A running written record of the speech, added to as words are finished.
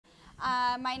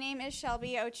My name is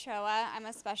Shelby Ochoa. I'm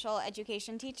a special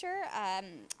education teacher.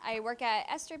 I work at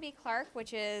Esther B. Clark,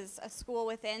 which is a school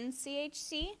within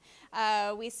CHC.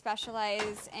 We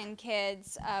specialize in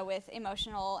kids with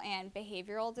emotional and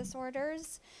behavioral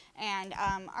disorders, and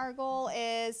our goal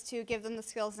is to give them the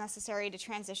skills necessary to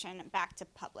transition back to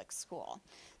public school.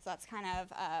 So that's kind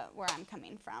of where I'm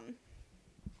coming from.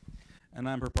 And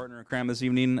I'm her partner in crime this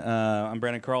evening. I'm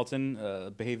Brandon Carlton,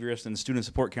 behaviorist and student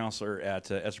support counselor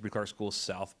at Esther B. Clark School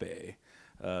South Bay.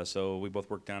 So we both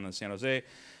work down in San Jose,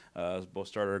 both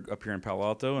started up here in Palo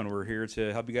Alto, and we're here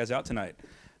to help you guys out tonight.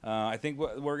 I think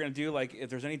what we're going to do, like if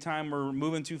there's any time we're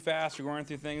moving too fast or going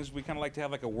through things, we kind of like to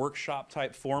have like a workshop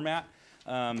type format.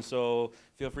 So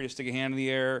feel free to stick a hand in the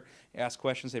air, ask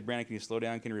questions. Hey, Brandon, can you slow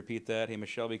down? Can you repeat that? Hey, Miss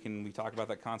Shelby, can we talk about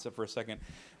that concept for a second?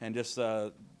 And just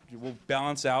we'll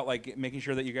balance out, like making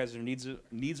sure that you guys'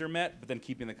 needs are met, but then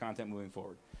keeping the content moving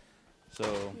forward. So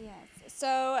yes.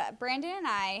 So Brandon and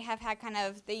I have had kind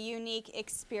of the unique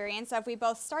experience of we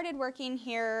both started working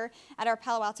here at our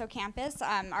Palo Alto campus.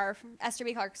 Our Esther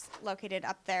B. Clark's located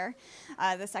up there,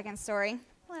 the second story.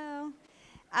 Hello.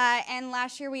 And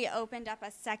last year we opened up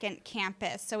a second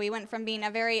campus. So we went from being a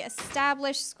very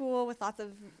established school with lots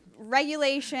of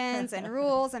regulations and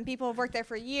rules, and people have worked there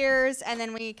for years, and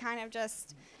then we kind of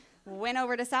just went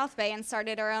over to South Bay and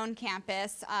started our own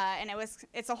campus, and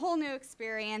it's a whole new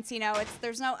experience. You know,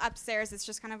 there's no upstairs. It's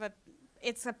just kind of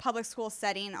it's a public school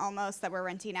setting almost that we're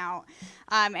renting out,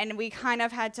 and we kind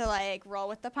of had to like roll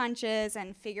with the punches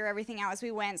and figure everything out as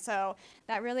we went. So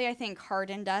that really, I think,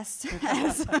 hardened us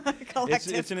as a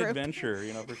collective it's an group. adventure,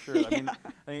 you know, for sure. Yeah.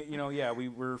 I mean, you know, yeah,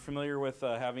 we're familiar with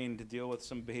having to deal with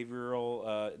some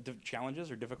behavioral challenges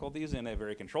or difficulties in a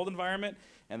very controlled environment,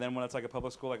 and then when it's like a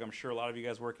public school, like I'm sure a lot of you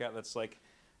guys work at, that's like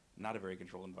not a very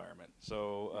controlled environment.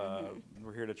 So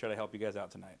we're here to try to help you guys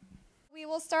out tonight. We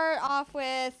will start off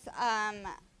with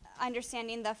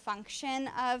understanding the function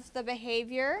of the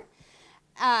behavior,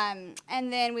 and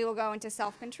then we will go into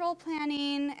self-control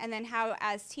planning, and then how,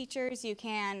 as teachers, you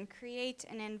can create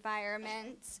an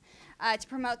environment to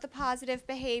promote the positive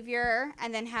behavior,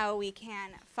 and then how we can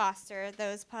foster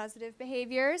those positive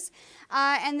behaviors.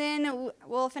 And then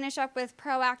we'll finish up with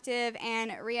proactive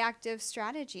and reactive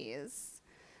strategies.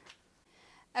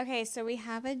 Okay, so we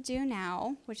have a do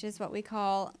now, which is what we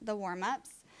call the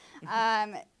warm-ups.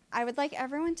 I would like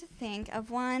everyone to think of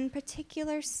one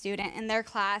particular student in their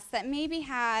class that maybe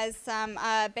has some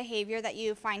behavior that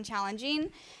you find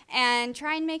challenging, and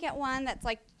try and make it one that's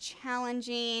like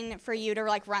challenging for you to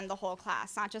like run the whole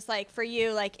class, not just like for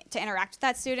you like to interact with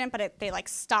that student, but they like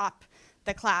stop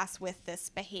the class with this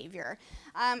behavior.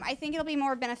 I think it'll be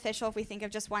more beneficial if we think of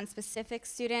just one specific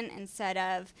student instead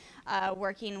of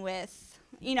working with,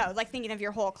 you know, like thinking of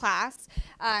your whole class,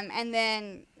 and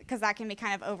then, because that can be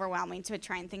kind of overwhelming to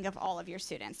try and think of all of your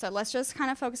students. So let's just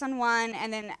kind of focus on one,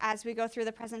 and then as we go through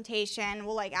the presentation,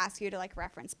 we'll like ask you to like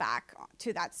reference back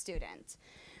to that student.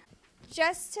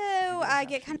 Just to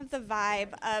get kind of the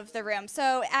vibe of the room.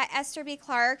 So at Esther B.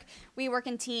 Clark, we work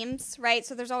in teams, right?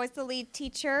 So there's always the lead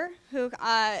teacher who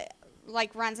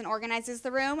like runs and organizes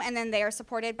the room, and then they are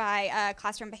supported by a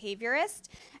classroom behaviorist,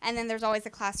 and then there's always a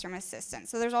classroom assistant.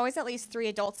 So there's always at least 3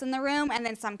 adults in the room, and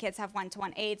then some kids have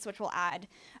one-to-one aides, which will add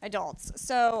adults.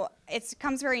 So it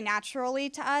comes very naturally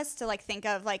to us to like think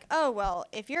of like, oh, well,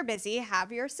 if you're busy,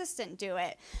 have your assistant do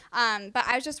it. But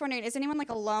I was just wondering, is anyone like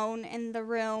alone in the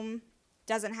room?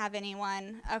 Doesn't have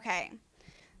anyone? Okay,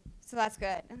 so that's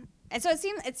good. And so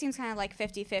it seems kind of like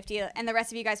 50-50, and the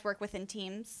rest of you guys work within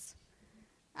teams?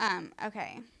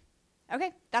 Okay,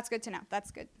 that's good to know.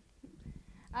 That's good.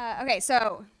 Okay,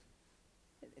 so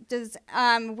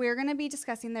we're going to be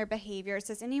discussing their behaviors.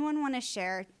 Does anyone want to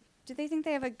share? Do they think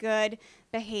they have a good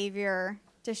behavior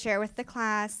to share with the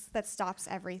class that stops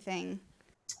everything?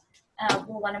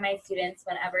 Well, one of my students,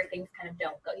 whenever things kind of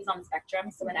don't go, he's on the spectrum,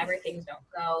 so whenever things don't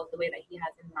go the way that he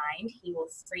has in mind, he will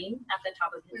scream at the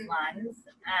top of his lungs,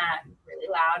 really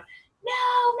loud, "No,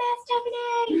 Miss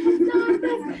Stephanie, stop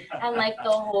this!" And like the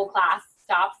whole class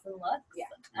stops and looks.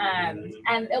 Yeah.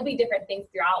 And it'll be different things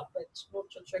throughout, which will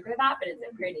trigger that, but it's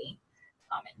a pretty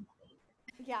common.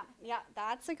 Yeah,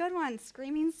 that's a good one.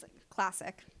 Screaming's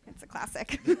classic. It's a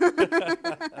classic.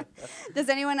 Does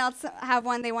anyone else have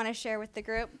one they want to share with the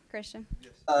group? Christian?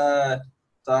 So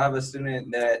I have a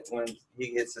student that when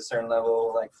he hits a certain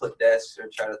level, like flip desks or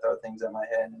try to throw things at my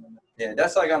head. And yeah,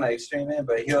 that's like on the extreme end,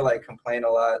 but he'll like complain a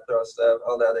lot, throw stuff.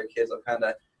 All the other kids will kind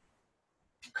of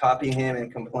copy him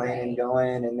and complain and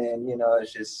going. And then, you know,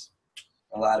 it's just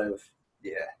a lot of,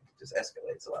 it just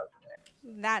escalates a lot from there.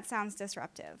 That sounds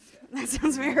disruptive. That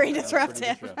sounds very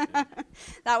disruptive.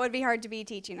 That would be hard to be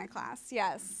teaching a class,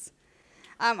 yes.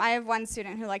 I have one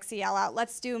student who likes to yell out,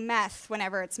 "Let's do meth,"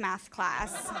 whenever it's math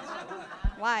class.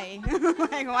 Why?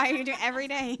 Like, why are you doing every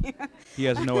day? He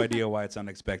has no idea why it's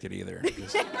unexpected either.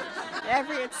 It's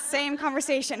the same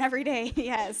conversation every day,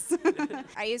 yes.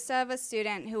 I used to have a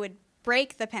student who would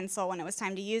break the pencil when it was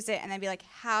time to use it and then be like,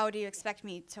 "How do you expect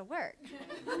me to work?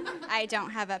 I don't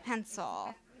have a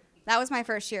pencil." That was my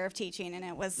first year of teaching, and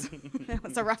it was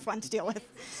a rough one to deal with.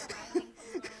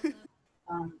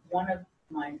 One of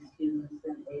my students,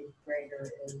 an 8th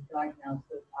grader, is diagnosed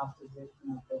with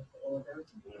oppositional disorder,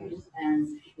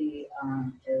 and she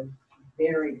is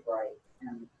very bright.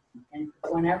 And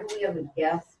whenever we have a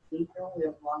guest speaker, we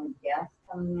have a lot of guests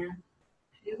coming in,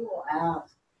 she will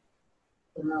ask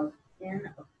the most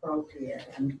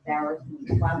inappropriate, embarrassing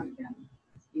question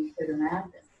you could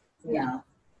imagine. Yeah.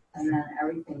 And then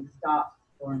everything stops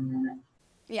for a minute.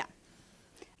 Yeah.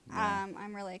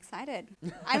 I'm really excited.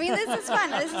 I mean, this is fun.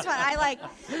 This is fun.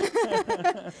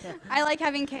 I like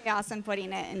having chaos and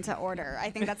putting it into order. I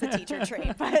think that's a teacher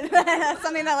trait, but that's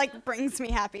something that like brings me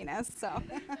happiness. So.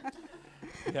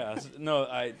 Yeah, no,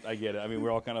 I get it. I mean,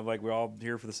 we're all kind of like, we're all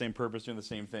here for the same purpose, doing the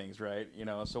same things, right? You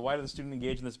know, so why does the student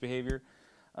engage in this behavior?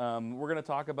 We're going to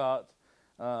talk about,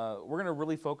 we're going to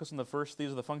really focus on the first,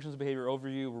 these are the functions of behavior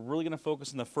overview. We're really going to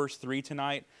focus on the first 3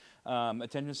 tonight.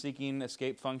 Attention seeking,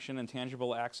 escape function, and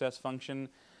tangible access function.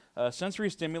 Sensory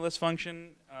stimulus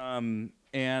function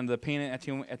and the pain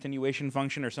attenuation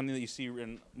function are something that you see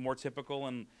in more typical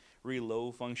and really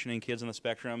low functioning kids on the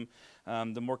spectrum.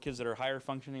 The more kids that are higher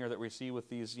functioning or that we see with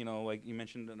these, you know, like you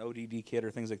mentioned an ODD kid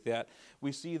or things like that,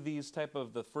 we see these type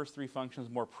of the first 3 functions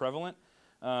more prevalent.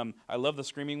 I love the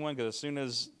screaming one because as soon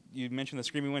as you mentioned the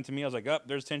screaming one to me, I was like, oh,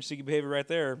 there's attention-seeking behavior right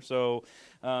there. So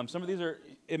some of these are,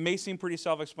 it may seem pretty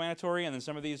self-explanatory, and then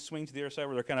some of these swing to the other side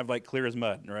where they're kind of like clear as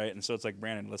mud, right? And so it's like,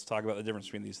 Brandon, let's talk about the difference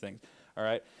between these things, all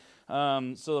right?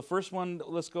 So the first one,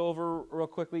 let's go over real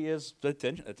quickly is the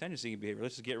attention-seeking behavior.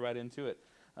 Let's just get right into it.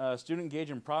 Student engage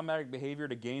in problematic behavior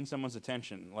to gain someone's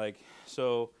attention. Like,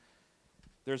 so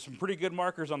there's some pretty good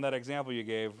markers on that example you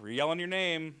gave. We're yelling your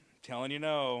name, telling you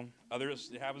no.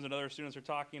 Others, it happens that other students are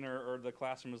talking or the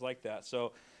classroom is like that.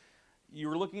 So you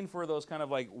were looking for those kind of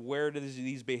like, where do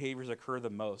these behaviors occur the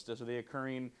most? Are they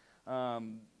occurring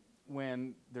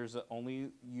when there's only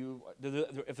you?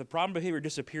 If the problem behavior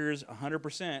disappears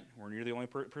 100%, when you're the only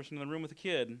person in the room with a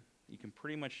kid, you can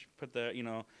pretty much put the, you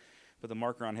know, put the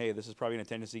marker on, hey, this is probably an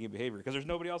attention-seeking behavior because there's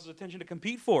nobody else's attention to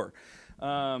compete for.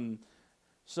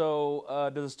 So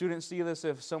does a student see this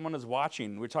if someone is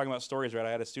watching? We're talking about stories, right?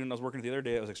 I had a student I was working with the other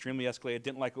day. It was extremely escalated,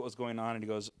 didn't like what was going on, and he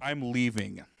goes, I'm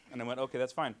leaving. And I went, okay,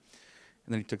 that's fine.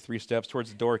 And then he took 3 steps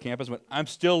towards the door of campus and went, I'm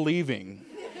still leaving.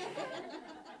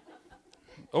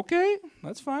 Okay,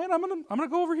 that's fine. I'm gonna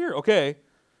go over here. Okay.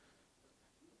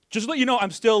 Just let you know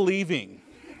I'm still leaving.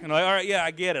 And I'm like, all right, yeah,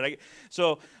 I get it.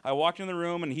 So I walked in the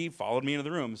room, and he followed me into the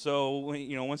room. So,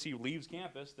 you know, once he leaves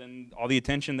campus, then all the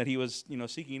attention that he was, you know,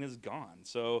 seeking is gone.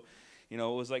 So, you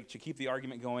know, it was like to keep the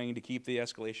argument going, to keep the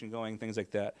escalation going, things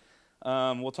like that.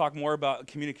 We'll talk more about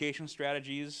communication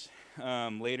strategies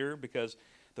later, because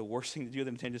the worst thing to do with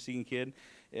an attention-seeking kid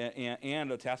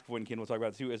and a task-avoiding kid, we'll talk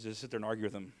about too, is to sit there and argue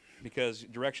with them. Because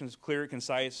direction's clear,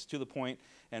 concise, to the point,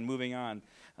 and moving on.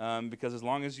 Because as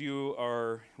long as you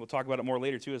are, we'll talk about it more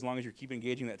later too, as long as you keep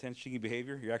engaging that attention-seeking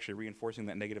behavior, you're actually reinforcing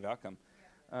that negative outcome.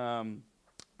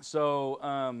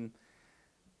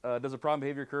 Does a problem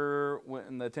behavior occur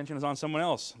when the attention is on someone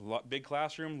else? Big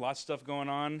classroom, lots of stuff going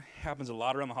on. Happens a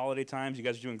lot around the holiday times. You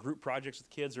guys are doing group projects with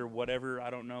kids or whatever. I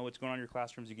don't know what's going on in your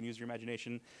classrooms. You can use your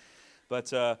imagination.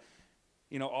 But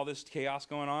you know, all this chaos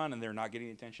going on, and they're not getting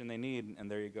the attention they need, and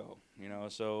there you go. You know,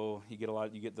 so you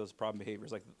get those problem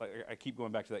behaviors. Like I keep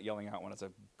going back to that yelling out one. It's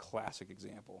a classic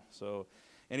example. So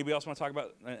anybody else want to talk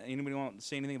about, anybody want to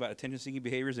say anything about attention-seeking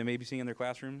behaviors they may be seeing in their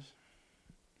classrooms?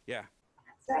 Yeah.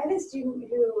 So I have a student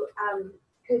who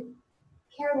could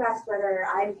care less whether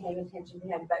I'm paying attention to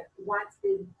him, but wants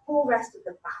the whole rest of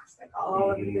the class, like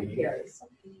all of the peers,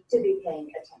 to be paying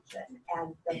attention.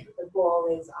 And the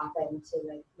goal is often to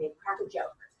like crack a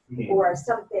joke or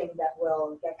something that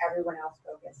will get everyone else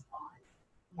focused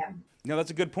on him. No,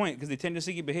 that's a good point, because the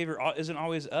attention-seeking behavior isn't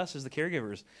always us as the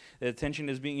caregivers. The attention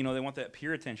is being, you know, they want that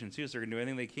peer attention too, so they're going to do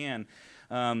anything they can.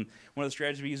 One of the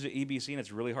strategies we use at EBC, and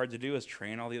it's really hard to do, is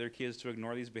train all the other kids to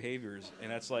ignore these behaviors.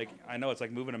 And that's like, I know it's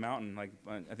like moving a mountain. Like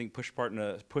I think push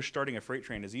starting a freight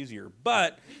train is easier,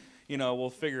 but you know,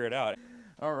 we'll figure it out.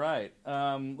 All right,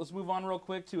 let's move on real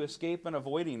quick to escape and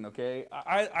avoiding. Okay,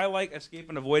 I like escape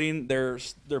and avoiding. They're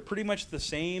pretty much the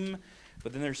same,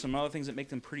 but then there's some other things that make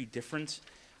them pretty different.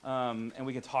 and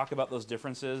we can talk about those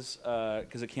differences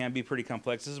because it can be pretty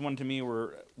complex. This is one to me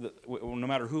where no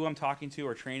matter who I'm talking to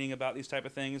or training about these type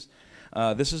of things,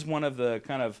 this is one of the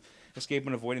kind of escape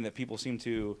and avoiding that people seem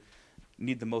to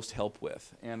need the most help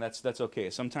with, and that's okay.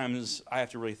 Sometimes I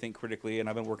have to really think critically, and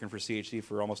I've been working for CHC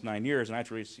for almost 9 years, and I have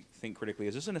to really think critically,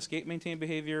 is this an escape maintain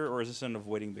behavior or is this an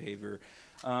avoiding behavior?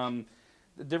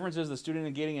 The difference is the student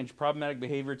engaging in problematic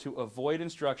behavior to avoid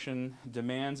instruction,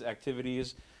 demands,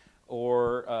 activities,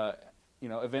 or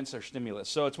events or stimulus.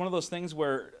 So it's one of those things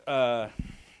where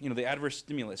the adverse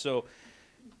stimulus. So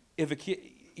if a kid,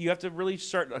 you have to really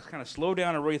start to kind of slow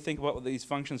down and really think about these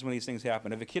functions when these things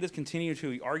happen. If a kid is continuing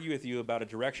to argue with you about a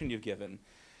direction you've given,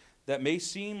 that may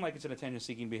seem like it's an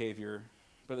attention-seeking behavior,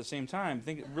 but at the same time,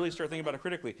 really start thinking about it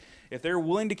critically. If they're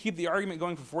willing to keep the argument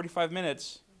going for 45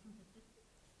 minutes,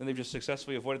 then they've just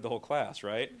successfully avoided the whole class,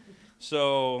 right?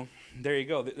 So there you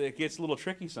go. It gets a little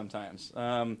tricky sometimes.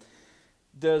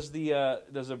 Does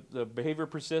the behavior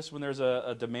persist when there's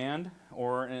a demand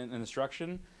or an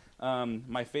instruction?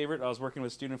 My favorite, I was working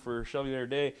with a student for Shelby the other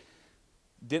day,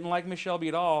 didn't like Miss Shelby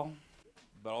at all,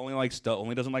 but only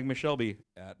doesn't like Miss Shelby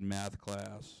at math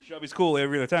class. Shelby's cool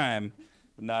every other time,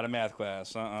 but not a math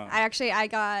class. I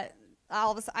got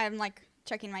all of a sudden, I'm like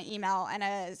checking my email, and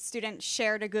a student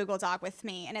shared a Google Doc with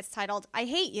me, and it's titled "I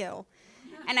Hate You,"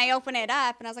 and I open it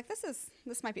up, and I was like,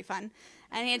 this might be fun,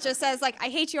 and it just says like, "I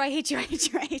hate you, I hate you, I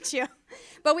hate you, I hate you,"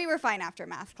 but we were fine after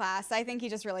math class. I think he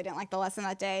just really didn't like the lesson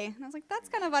that day, and I was like, that's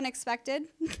kind of unexpected.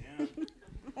 Yeah.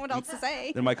 What else to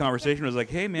say? Then my conversation was like,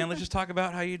 hey man, let's just talk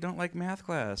about how you don't like math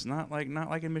class. Not like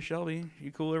in Miss Shelby.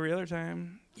 You cool every other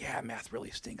time. Yeah, math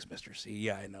really stinks, Mr. C.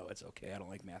 Yeah, I know, it's okay. I don't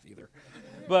like math either.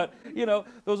 But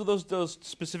those are those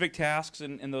specific tasks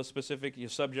and those specific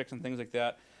subjects and things like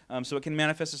that. So it can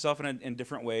manifest itself in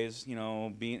different ways.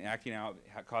 Acting out,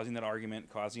 causing that argument,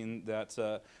 causing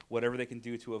that whatever they can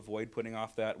do to avoid putting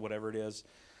off that whatever it is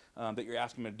that you're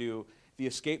asking them to do. The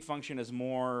escape function is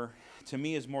more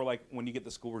like when you get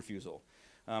the school refusal.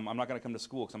 I'm not going to come to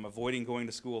school because I'm avoiding going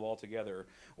to school altogether.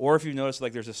 Or if you notice,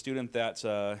 like there's a student that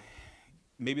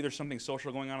maybe there's something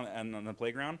social going on the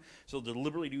playground, so they're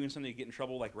deliberately doing something to get in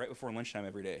trouble like right before lunchtime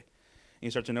every day. And you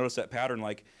start to notice that pattern,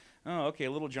 like, oh, okay,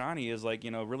 little Johnny is like,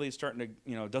 really starting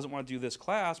to, doesn't want to do this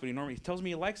class, but he tells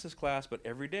me he likes this class, but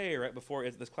every day right before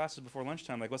this class is before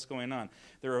lunchtime, like what's going on?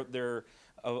 They're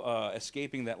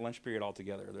escaping that lunch period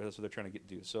altogether. That's what they're trying to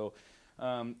do. So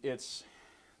it's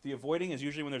the avoiding is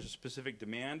usually when there's a specific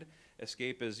demand.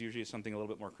 Escape is usually something a little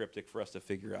bit more cryptic for us to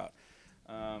figure out.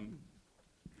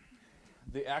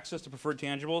 The access to preferred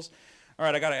tangibles. All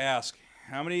right, I got to ask,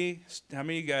 how many of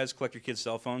you guys collect your kids'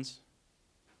 cell phones?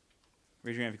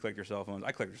 Raise your hand if you collect your cell phones.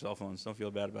 I collect your cell phones. Don't feel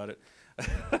bad about it.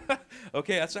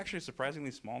 Okay, that's actually a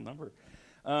surprisingly small number.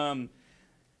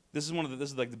 This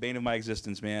is like the bane of my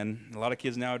existence, man. A lot of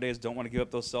kids nowadays don't want to give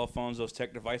up those cell phones, those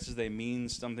tech devices. They mean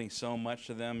something so much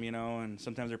to them, and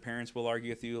sometimes their parents will argue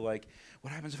with you, like,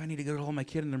 what happens if I need to go to hold my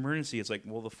kid in an emergency? It's like,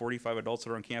 well, the 45 adults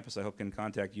that are on campus, I hope, can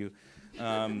contact you.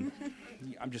 I'm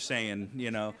just saying,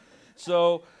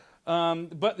 So,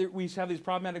 but we have these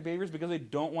problematic behaviors because they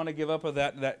don't want to give up of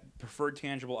that preferred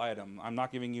tangible item. I'm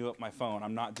not giving you up my phone.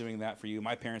 I'm not doing that for you.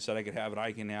 My parents said I could have it.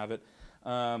 I can have it.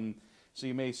 So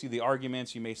you may see the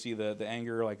arguments, you may see the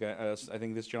anger, like I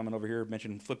think this gentleman over here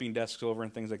mentioned flipping desks over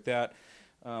and things like that.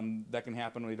 That can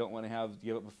happen when you don't want to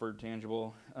give up preferred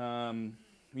tangible.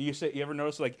 You ever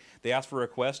notice like they ask for a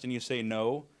request and you say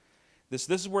no? This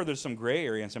is where there's some gray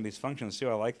area in some of these functions too.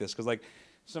 I like this because like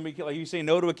you say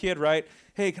no to a kid, right?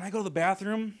 Hey, can I go to the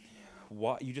bathroom?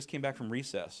 What? You just came back from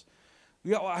recess.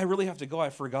 Yeah, well, I really have to go. I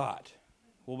forgot.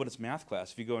 Well, but it's math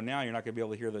class. If you go now, you're not going to be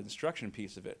able to hear the instruction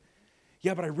piece of it.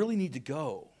 Yeah, but I really need to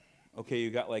go. Okay, you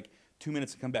got like 2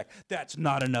 minutes to come back. That's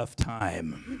not enough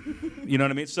time. You know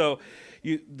what I mean? So,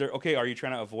 okay, are you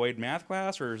trying to avoid math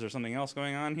class, or is there something else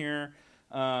going on here?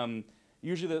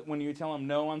 Usually, when you tell them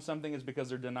no on something, is because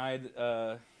they're denied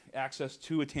access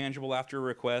to a tangible after a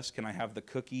request. Can I have the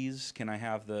cookies? Can I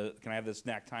have the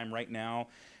snack time right now?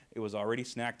 It was already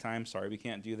snack time. Sorry, we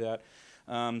can't do that.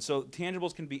 So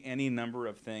tangibles can be any number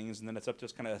of things, and then it's up to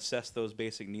us kind of assess those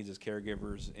basic needs as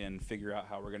caregivers and figure out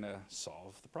how we're going to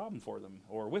solve the problem for them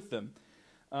or with them.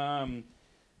 Can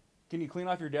you clean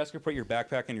off your desk or put your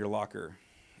backpack in your locker?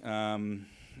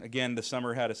 Again, this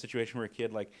summer had a situation where a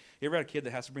kid, like, you ever had a kid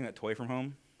that has to bring that toy from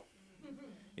home?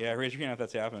 Yeah, raise your hand if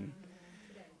that's happened.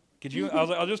 Could you? I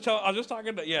was just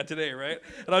talking to today, right?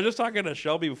 And I was just talking to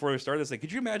Shelby before we started this. Like,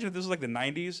 could you imagine if this was like the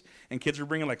 '90s and kids were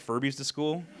bringing like Furbies to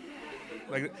school?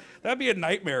 Like, that'd be a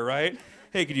nightmare, right?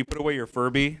 Hey, could you put away your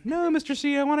Furby? No, Mr.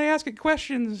 C, I want to ask it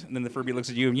questions. And then the Furby looks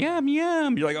at you and yum,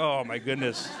 yum. You're like, oh my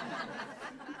goodness.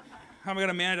 How am I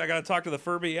gonna manage? I gotta talk to the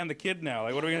Furby and the kid now.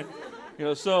 Like, what are we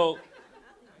gonna, so,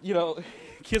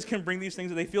 kids can bring these things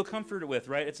that they feel comforted with,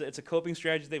 right? It's a coping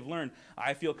strategy they've learned.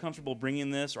 I feel comfortable bringing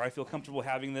this, or I feel comfortable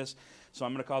having this, so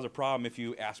I'm gonna cause a problem if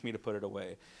you ask me to put it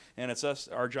away. And it's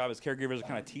our job as caregivers to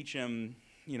kind of teach them,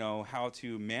 how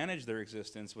to manage their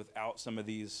existence without some of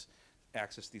these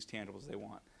access to these tangibles they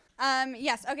want.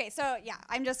 Yes. Okay. So yeah,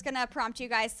 I'm just gonna prompt you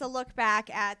guys to look back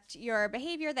at your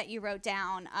behavior that you wrote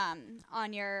down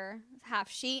on your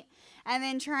half sheet, and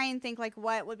then try and think like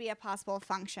what would be a possible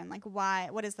function, like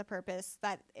what is the purpose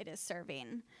that it is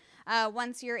serving.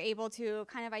 Once you're able to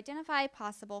kind of identify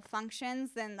possible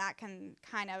functions, then that can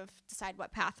kind of decide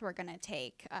what path we're gonna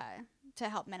take to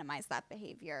help minimize that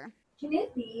behavior. Can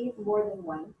it be more than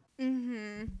one?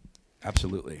 Mm-hmm.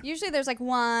 Absolutely. Usually there's like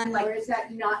one. Or is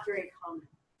that not very common?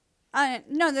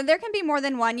 No, there can be more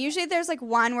than one. Usually there's like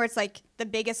one where it's like the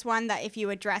biggest one that if you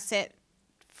address it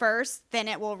first, then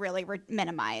it will really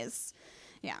minimize.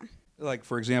 Yeah. Like,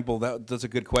 for example, that's a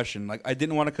good question. Like, I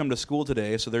didn't want to come to school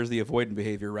today, so there's the avoidant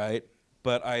behavior, right?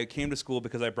 But I came to school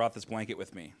because I brought this blanket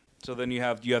with me. So then you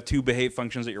have two behave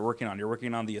functions that you're working on. You're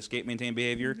working on the escape maintain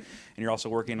behavior, and you're also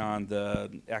working on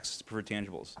the access to preferred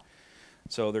tangibles.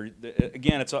 So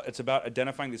again, it's about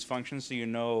identifying these functions so you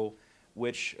know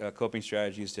which coping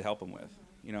strategies to help them with.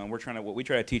 And what we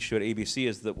try to teach you at ABC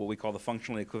is what we call the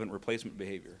functionally equivalent replacement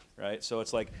behavior, right? So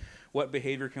it's like, what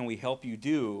behavior can we help you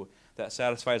do that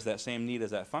satisfies that same need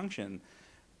as that function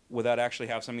without actually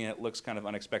have something that looks kind of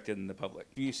unexpected in the public?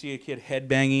 If you see a kid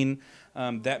headbanging,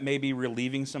 that may be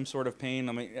relieving some sort of pain.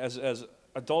 I mean, as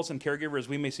adults and caregivers,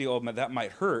 we may see, oh, that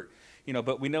might hurt,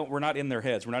 but we know we're not in their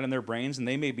heads, we're not in their brains, and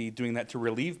they may be doing that to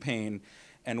relieve pain,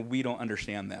 and we don't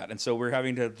understand that. And so we're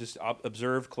having to just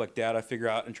observe, collect data, figure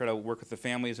out, and try to work with the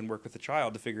families and work with the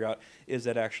child to figure out, is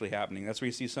that actually happening? That's where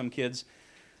you see some kids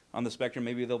on the spectrum,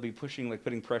 maybe they'll be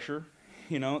putting pressure.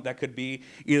 That could be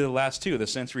either the last two, the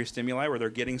sensory stimuli, where they're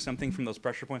getting something from those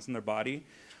pressure points in their body,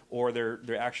 or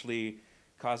they're actually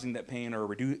causing that pain,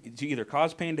 or to either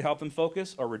cause pain to help them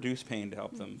focus or reduce pain to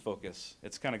help them focus.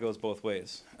 It kind of goes both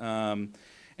ways. In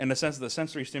the sense of the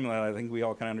sensory stimuli, I think we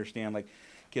all kind of understand, like,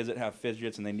 kids that have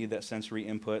fidgets and they need that sensory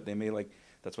input, they may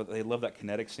that's what they love, that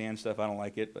kinetic stand stuff. I don't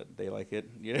like it, but they like it.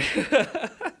 Yeah.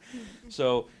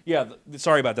 So yeah,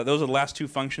 sorry about that. Those are the last two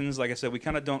functions. Like I said, we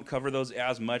kind of don't cover those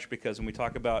as much because when we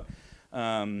talk about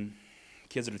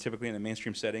kids that are typically in the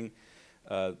mainstream setting,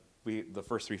 the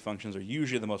first three functions are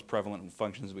usually the most prevalent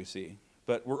functions we see.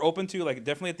 But we're open to,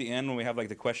 definitely at the end when we have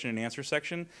the question and answer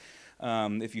section,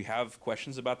 if you have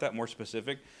questions about that more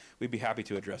specific, we'd be happy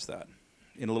to address that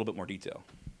in a little bit more detail.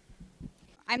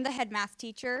 I'm the head math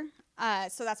teacher,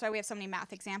 so that's why we have so many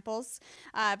math examples.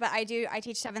 But I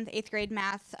teach 7th, 8th grade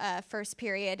math first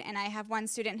period, and I have one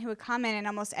student who would come in and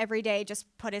almost every day just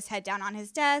put his head down on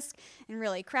his desk and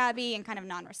really crabby and kind of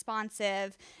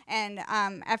non-responsive. And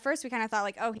at first we kind of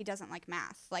thought oh, he doesn't like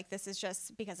math. This is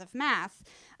just because of math.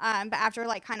 But after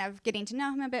kind of getting to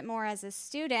know him a bit more as a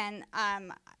student,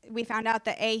 we found out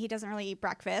that A, he doesn't really eat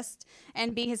breakfast,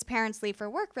 and B, his parents leave for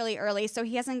work really early, so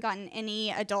he hasn't gotten any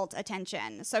adult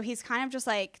attention. So he's kind of just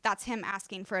that's him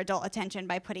asking for adult attention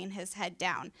by putting his head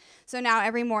down. So now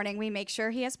every morning we make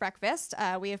sure he has breakfast.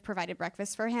 We have provided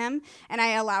breakfast for him, and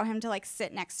I allow him to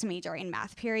sit next to me during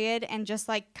math period and just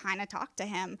kind of talk to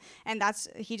him. And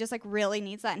he just really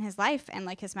needs that in his life, and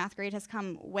his math grade has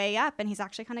come way up, and he's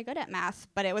actually kind of good at math.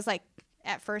 But it was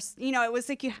at first, it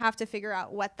was you have to figure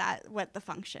out what the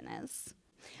function is.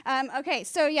 Okay,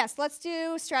 so yes, let's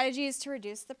do strategies to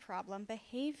reduce the problem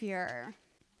behavior.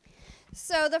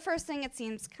 So the first thing, it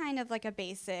seems kind of like a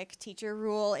basic teacher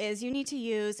rule, is you need to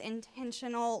use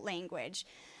intentional language.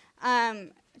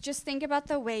 Just think about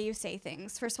the way you say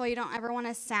things. First of all, you don't ever want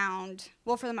to sound,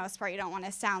 well, for the most part, you don't want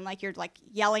to sound like you're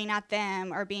yelling at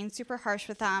them or being super harsh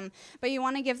with them, but you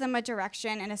want to give them a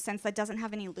direction in a sense that doesn't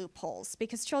have any loopholes,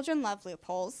 because children love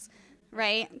loopholes,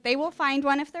 right? They will find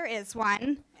one if there is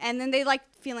one, and then they like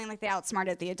feeling like they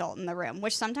outsmarted the adult in the room,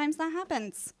 which sometimes that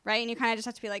happens, right? And you kind of just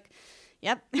have to be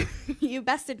yep, you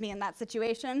bested me in that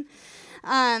situation.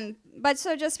 But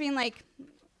so just being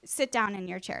sit down in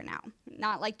your chair now.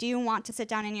 Not do you want to sit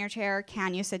down in your chair?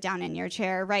 Can you sit down in your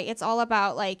chair, right? It's all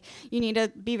about you need to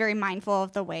be very mindful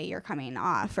of the way you're coming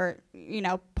off, or,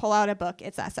 pull out a book,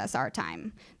 it's SSR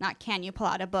time. Not can you pull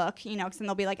out a book, because then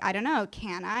they'll be I don't know,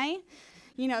 can I?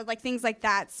 Things like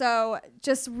that. So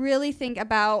just really think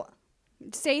about,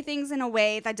 say things in a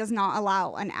way that does not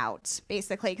allow an out,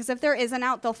 basically, because if there is an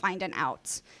out, they'll find an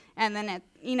out. And then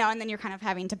and then you're kind of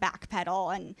having to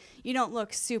backpedal, and you don't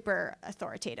look super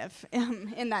authoritative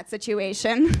in that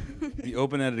situation. The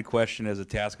open-ended question is a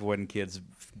task avoidant kid's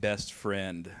best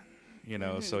friend. you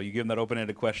know. So you give them that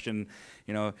open-ended question,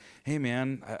 you know, hey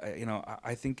man,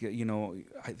 I think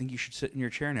I think you should sit in your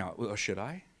chair now. Well, should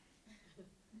I?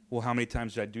 Well, how many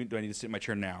times do I need to sit in my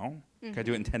chair now? Can I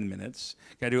do it in 10 minutes?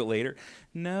 Can I do it later?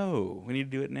 No, we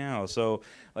need to do it now. So,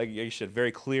 like you said,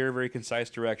 very clear, very concise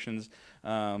directions.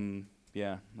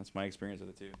 Yeah, that's my experience with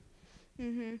it too.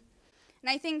 And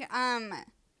I think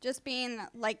just being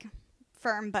like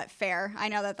firm but fair. I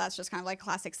know that that's just kind of like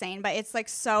classic saying, but it's like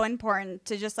so important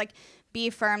to just like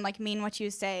be firm, like mean what you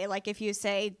say. Like if you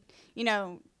say, you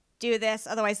know, do this,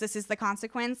 otherwise this is the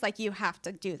consequence, like you have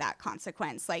to do that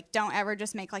consequence. Like don't ever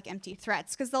just make like empty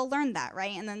threats, because they'll learn that,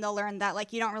 right? And then they'll learn that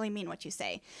like you don't really mean what you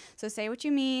say. So say what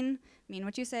you mean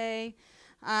what you say,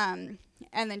 and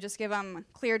then just give them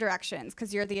clear directions,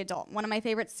 because you're the adult. One of my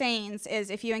favorite sayings is,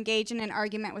 if you engage in an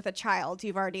argument with a child,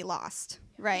 you've already lost,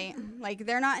 right? Like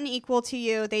they're not an equal to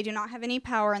you. They do not have any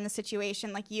power in the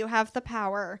situation. Like you have the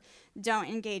power. Don't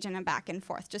engage in a back and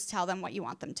forth. Just tell them what you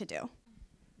want them to do.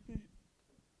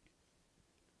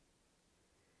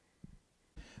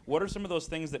 What are some of those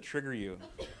things that trigger you?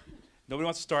 Nobody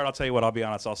wants to start. I'll tell you what. I'll be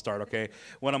honest. I'll start. Okay.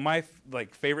 One of my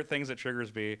favorite things that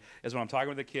triggers me is when I'm talking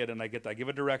with a kid and I give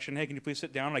a direction. Hey, can you please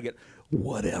sit down? And I get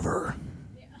whatever.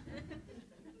 Yeah.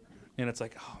 And it's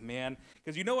like, oh man,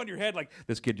 because you know in your head, like,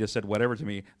 this kid just said whatever to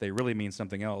me. They really mean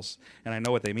something else, and I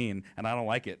know what they mean, and I don't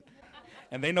like it.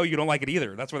 And they know you don't like it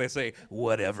either. That's why they say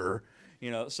whatever.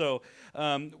 You know. So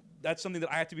that's something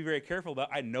that I have to be very careful about.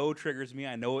 I know triggers me.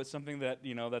 I know it's something that,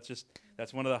 you know, that's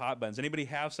one of the hot buttons. Anybody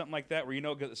have something like that where you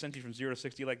know it sends you from 0 to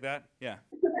 60 like that? Yeah.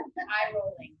 Eye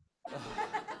rolling.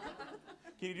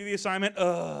 Can you do the assignment?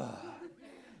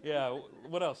 Yeah.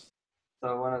 What else?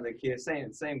 So one of the kids,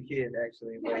 same kid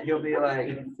actually, but he'll be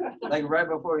like right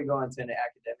before we go into the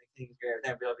academic things,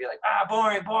 he'll be like,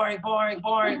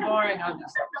 boring. I'm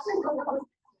just like,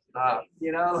 stop,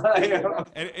 you know?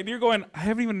 And you're going, I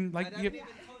haven't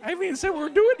even said what we're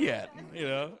doing yet, you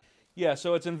know? Yeah,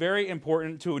 so it's very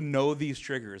important to know these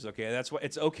triggers, okay? That's why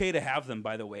it's okay to have them,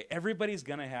 by the way. Everybody's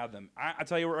gonna have them. I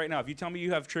tell you what, right now, if you tell me you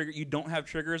don't have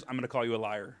triggers, I'm gonna call you a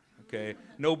liar, okay?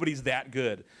 Nobody's that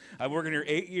good. I've worked in here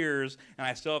 8 years, and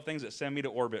I still have things that send me to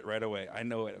orbit right away. I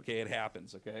know it, okay? It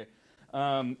happens, okay?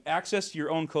 Access to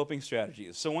your own coping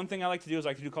strategies. So one thing I like to do is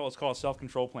what's called a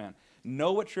self-control plan.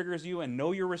 Know what triggers you and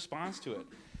know your response to it.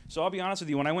 So I'll be honest with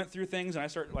you, when I went through things and I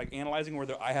started analyzing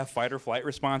whether I have fight or flight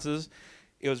responses,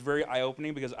 it was very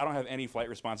eye-opening, because I don't have any flight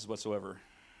responses whatsoever.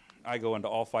 I go into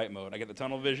all fight mode. I get the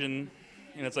tunnel vision,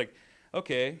 and it's like,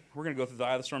 okay, we're going to go through the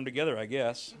eye of the storm together, I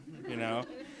guess, you know?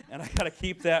 And I got to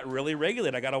keep that really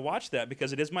regulated. I got to watch that,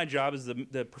 because it is my job as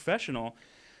the professional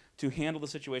to handle the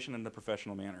situation in the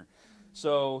professional manner.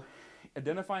 So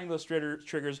identifying those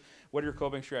triggers, what are your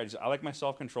coping strategies? I like my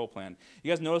self-control plan.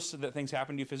 You guys notice that things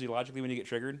happen to you physiologically when you get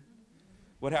triggered?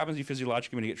 What happens to you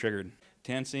physiologically when you get triggered?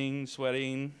 Tensing,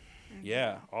 sweating,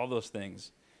 yeah, all those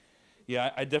things.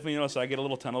 Yeah, I definitely notice I get a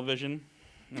little tunnel vision,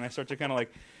 and I start to kind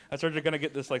of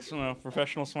get this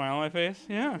professional smile on my face.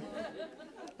 Yeah.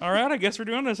 All right, I guess we're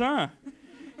doing this, huh?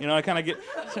 You know, I kind of get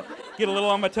a little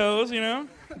on my toes, you know,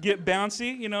 get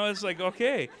bouncy, you know, it's like,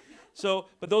 okay. So,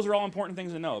 but those are all important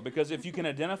things to know, because if you can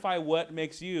identify what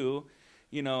makes you,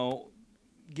 you know,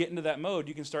 get into that mode,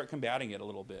 you can start combating it a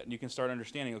little bit, and you can start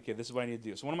understanding, okay, this is what I need to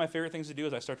do. So one of my favorite things to do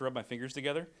is I start to rub my fingers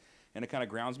together, and it kind of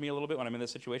grounds me a little bit when I'm in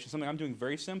this situation. Something I'm doing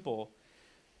very simple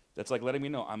that's like letting me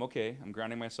know I'm okay, I'm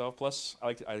grounding myself. Plus, I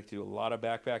like to do a lot of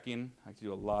backpacking. I like to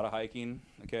do a lot of hiking,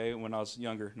 okay, when I was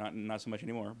younger. Not so much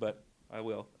anymore, but I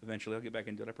will. Eventually, I'll get back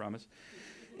into it, I promise.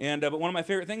 And but one of my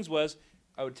favorite things was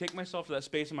I would take myself to that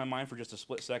space in my mind for just a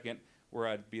split second where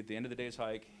I'd be at the end of the day's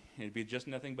hike, and it'd be just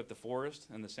nothing but the forest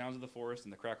and the sounds of the forest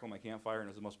and the crackle of my campfire, and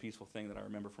it was the most peaceful thing that I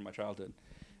remember from my childhood.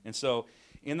 And so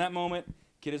in that moment,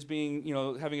 kid is being, you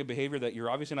know, having a behavior that you're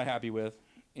obviously not happy with,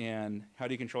 and how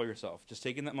do you control yourself? Just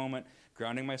taking that moment,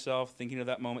 grounding myself, thinking of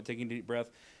that moment, taking a deep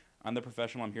breath. I'm the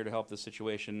professional. I'm here to help this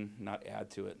situation, not add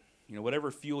to it. You know,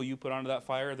 whatever fuel you put onto that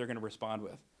fire, they're going to respond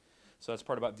with. So that's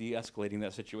part about de-escalating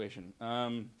that situation.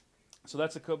 So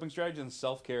that's a coping strategy, and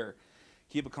self-care.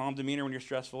 Keep a calm demeanor when you're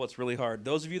stressful. It's really hard.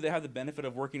 Those of you that have the benefit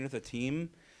of working with a team,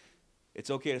 it's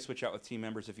okay to switch out with team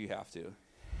members if you have to.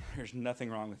 There's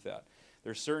nothing wrong with that.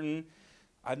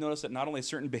 I've noticed that not only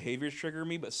certain behaviors trigger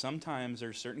me, but sometimes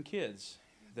there's certain kids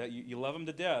that you love them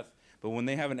to death, but when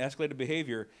they have an escalated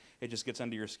behavior, it just gets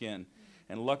under your skin.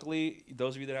 And luckily,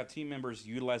 those of you that have team members,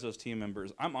 utilize those team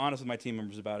members. I'm honest with my team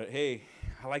members about it. Hey,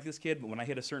 I like this kid, but when I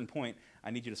hit a certain point,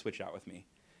 I need you to switch out with me.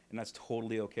 And that's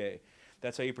totally okay.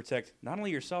 That's how you protect not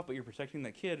only yourself, but you're protecting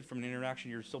that kid from an interaction.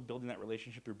 You're still building that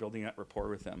relationship. You're building that rapport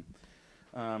with them.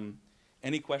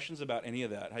 Any questions about any of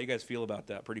that? How you guys feel about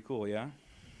that? Pretty cool, yeah?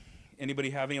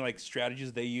 anybody have any like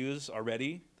strategies they use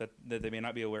already that they may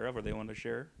not be aware of or they want to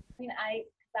share? I mean, I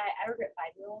regret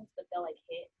 5-year-olds, but they'll like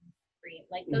hit and scream.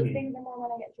 Like those things are more when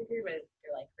I get triggered, but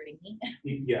they're like hurting me.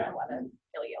 Yeah. I want to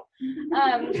kill you.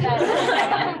 That's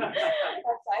fine.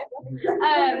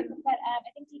 But I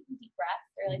think taking deep breaths,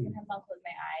 or like sometimes I'll close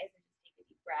my eyes and just take a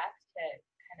deep breath to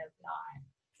kind of not,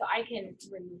 so I can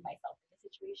remove myself from the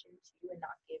situation too and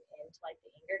not give in to like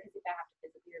the anger. Because if I have to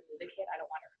physically remove a kid, I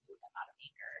don't want to remove them out of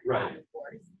anger, out of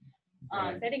force. So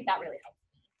I think that really helps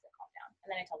me to calm down. And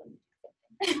then I tell them to do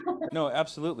something. No,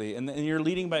 absolutely, and you're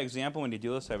leading by example when you do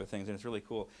those type of things, and it's really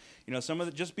cool. You know, some of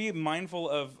the, just be mindful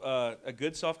of a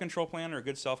good self-control plan or a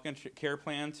good self-care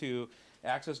plan to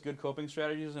access good coping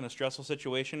strategies in a stressful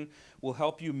situation will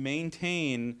help you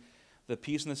maintain the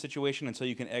peace in the situation until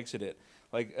you can exit it.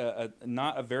 Like,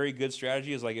 not a very good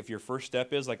strategy is like if your first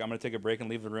step is like, I'm going to take a break and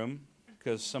leave the room,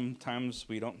 because sometimes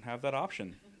we don't have that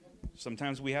option.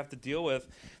 Sometimes we have to deal with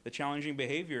the challenging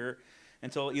behavior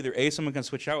until either A, someone can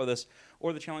switch out with us,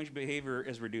 or the challenging behavior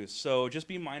is reduced. So just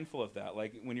be mindful of that.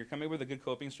 Like when you're coming up with the good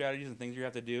coping strategies and things you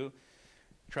have to do,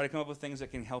 try to come up with things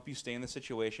that can help you stay in the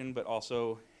situation, but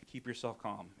also keep yourself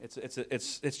calm.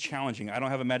 It's challenging. I don't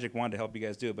have a magic wand to help you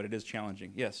guys do it, but it is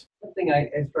challenging. Yes. Something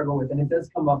I struggle with, and it does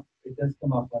come up when I'm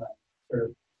sort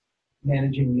of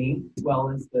managing me as well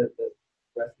as the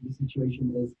rest of the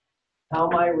situation, is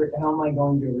how am I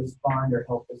going to respond or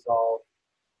help resolve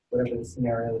whatever the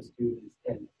scenario the student is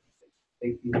in.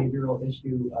 It's a behavioral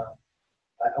issue.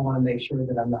 I want to make sure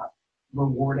that I'm not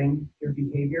rewarding their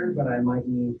behavior, but I might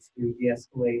need to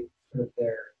de-escalate sort of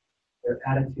their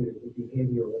attitude, their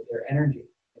behavior, or their energy.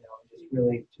 You know,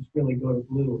 and just really go to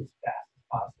blue as fast as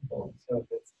possible. And so if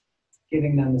it's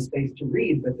giving them the space to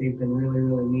read, but they've been really,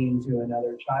 really mean to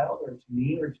another child or to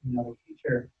me or to another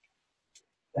teacher,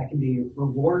 that can be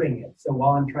rewarding it. So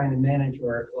while I'm trying to manage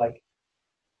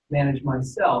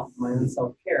myself, my own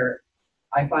self-care,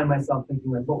 I find myself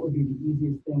thinking like, what would be the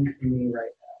easiest thing for me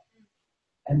right now?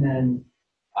 And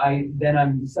then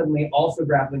I'm suddenly also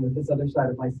grappling with this other side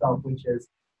of myself, which is,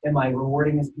 am I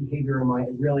rewarding this behavior? Am I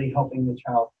really helping the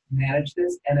child manage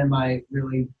this? And am I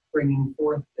really bringing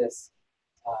forth this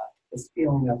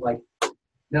feeling of like,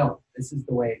 no, this is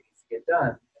the way it needs to get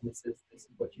done, and this is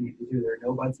what you need to do. There are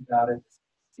no buts about it.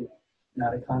 This is,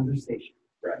 not a conversation.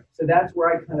 Right. So that's where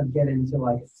I kind of get into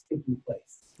like a sticky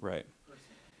place. Right.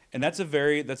 And that's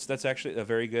actually a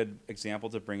very good example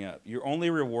to bring up. You're only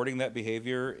rewarding that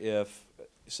behavior if,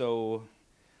 so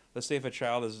let's say if a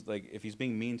child is like, if he's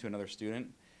being mean to another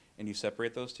student and you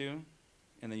separate those two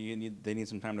and then they need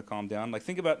some time to calm down. Like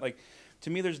think about like, to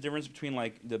me there's a difference between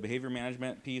like the behavior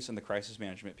management piece and the crisis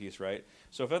management piece, right?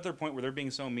 So if at their point where they're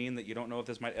being so mean that you don't know if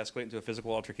this might escalate into a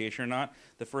physical altercation or not,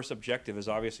 the first objective is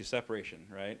obviously separation,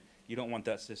 right? You don't want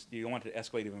that, you don't want it to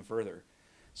escalate even further.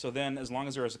 So then as long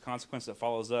as there is a consequence that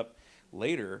follows up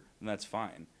later, then that's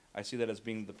fine. I see that as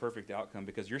being the perfect outcome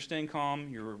because you're staying calm,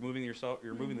 you're removing yourself,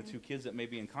 you're removing the two kids that may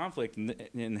be in conflict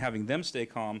and having them stay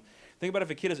calm. Think about if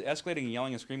a kid is escalating and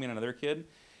yelling and screaming at another kid,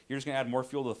 you're just going to add more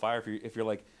fuel to the fire if you're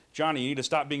like, Johnny, you need to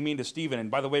stop being mean to Steven,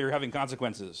 and by the way, you're having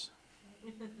consequences.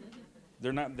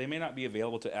 They may not be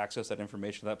available to access that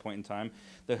information at that point in time.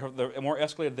 The more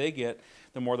escalated they get,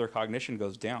 the more their cognition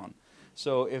goes down.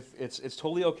 So if it's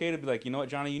totally okay to be like, you know what,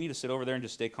 Johnny, you need to sit over there and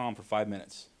just stay calm for 5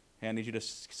 minutes. Hey, I need you to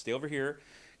stay over here.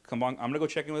 Come on, I'm going to go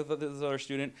check in with this other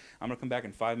student. I'm going to come back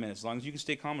in 5 minutes. As long as you can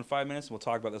stay calm in 5 minutes, we'll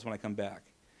talk about this when I come back.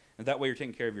 And that way you're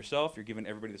taking care of yourself, you're giving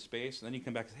everybody the space, and then you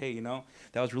come back and say, hey,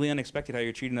 that was really unexpected how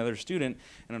you're treating another student,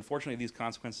 and unfortunately these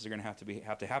consequences are going to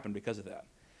have to happen because of that.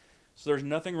 So there's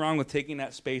nothing wrong with taking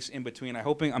that space in between. I'm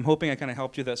hoping I kind of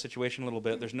helped you with that situation a little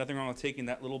bit. There's nothing wrong with taking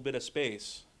that little bit of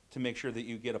space to make sure that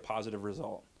you get a positive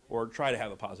result, or try to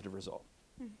have a positive result.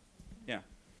 Yeah.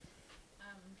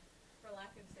 For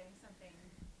lack of saying something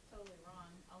totally wrong,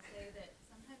 I'll say that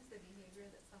sometimes the behavior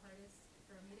that's the hardest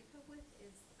for me to cope with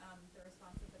is the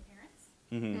response of the parents.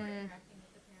 Mm-hmm. Or interacting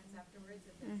with the parents afterwards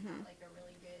if it's not like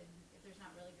if there's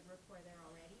not really good rapport there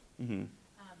already. Mm-hmm.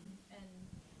 And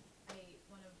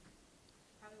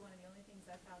probably one of the only things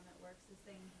I've found that works is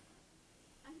saying,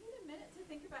 I need a minute to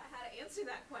think about how to answer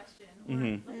that question, or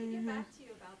let me get back to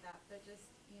you about that, but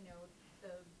just,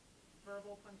 the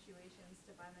verbal punctuations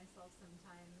to buy myself some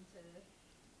time to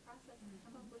process and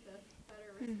come up with a better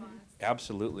response.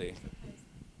 Absolutely.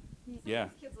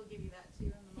 Yeah. Kids will give you that too,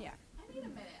 and I'm like, I need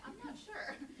a minute, I'm not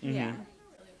sure. Mm-hmm. Yeah. I don't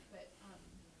know really, but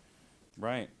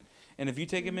Right. And if you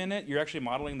take a minute, you're actually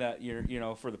modeling that,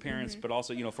 for the parents, but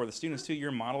also, for the students too,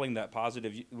 you're modeling that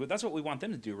positive. That's what we want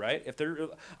them to do, right? If they're,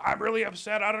 I'm really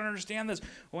upset, I don't understand this. Well,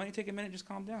 why don't you take a minute, just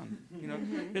calm down,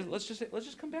 let's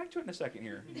just come back to it in a second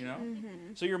here,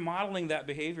 So you're modeling that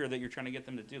behavior that you're trying to get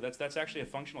them to do. That's actually a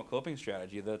functional coping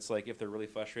strategy. That's like, if they're really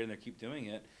frustrated and they keep doing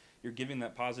it, you're giving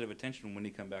that positive attention when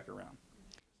you come back around.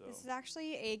 So. This is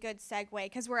actually a good segue,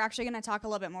 because we're actually going to talk a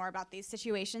little bit more about these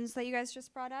situations that you guys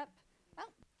just brought up.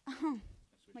 Oh,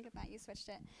 look at that, you switched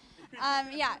it.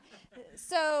 Yeah,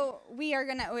 so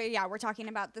we're talking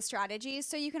about the strategies.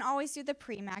 So you can always do the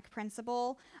pre-MAC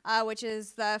principle, which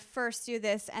is the first do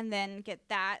this and then get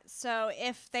that. So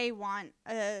if they want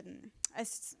a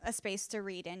space to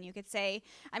read in, you could say,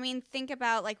 think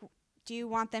about, like, do you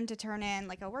want them to turn in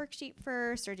like a worksheet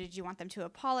first, or did you want them to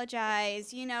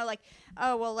apologize?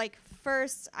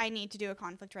 First I need to do a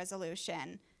conflict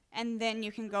resolution, and then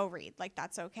you can go read. Like,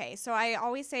 that's okay. So I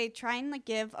always say, try and like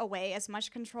give away as much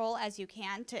control as you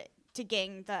can to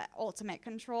gain the ultimate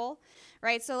control,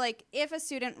 right? So like, if a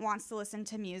student wants to listen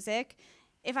to music,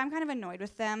 if I'm kind of annoyed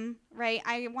with them, right,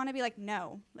 I want to be like,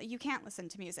 no, you can't listen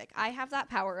to music. I have that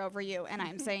power over you, and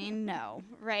I'm saying no,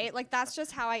 right? Like, that's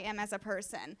just how I am as a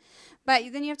person. But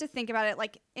then you have to think about it,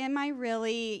 like, am I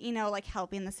really,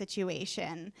 helping the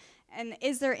situation? And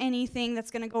is there anything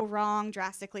that's going to go wrong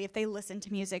drastically if they listen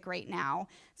to music right now?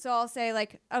 So I'll say,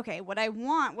 like, okay, what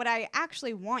I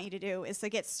actually want you to do is to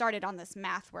get started on this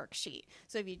math worksheet.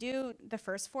 So if you do the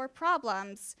first 4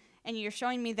 problems, and you're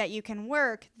showing me that you can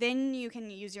work, then you can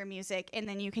use your music, and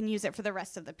then you can use it for the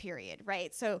rest of the period,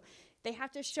 right? So they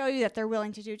have to show you that they're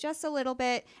willing to do just a little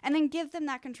bit, and then give them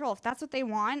that control. If that's what they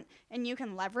want, and you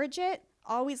can leverage it,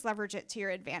 always leverage it to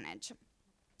your advantage.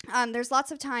 There's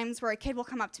lots of times where a kid will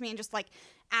come up to me and just like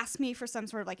ask me for some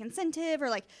sort of like incentive,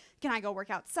 or like, can I go work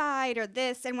outside, or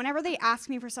this? And whenever they ask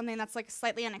me for something that's like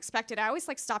slightly unexpected, I always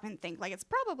like stop and think, like, it's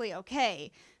probably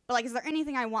okay, but like, is there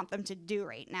anything I want them to do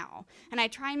right now? And I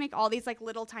try and make all these like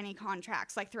little tiny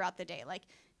contracts like throughout the day, like,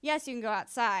 yes, you can go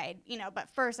outside, but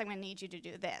first I'm gonna need you to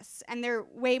do this. And they're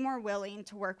way more willing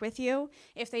to work with you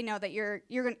if they know that you're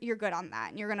good on that,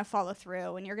 and you're gonna follow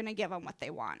through, and you're gonna give them what they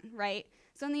want, right?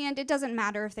 So in the end, it doesn't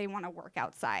matter if they want to work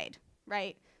outside,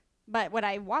 right? But what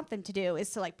I want them to do is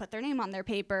to like put their name on their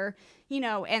paper,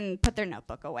 and put their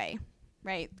notebook away,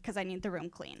 right? Because I need the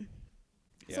room clean.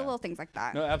 Yeah. So little things like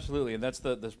that. No, absolutely. And that's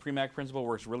the pre-MAC principle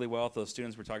works really well with those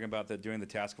students we're talking about that doing the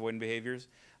task avoidant behaviors.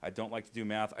 I don't like to do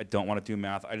math. I don't want to do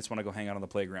math. I just want to go hang out on the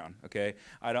playground, okay?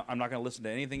 I'm not going to listen to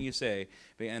anything you say.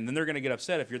 And then they're going to get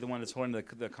upset if you're the one that's holding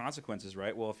the consequences,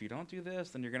 right? Well, if you don't do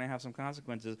this, then you're going to have some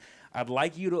consequences. I'd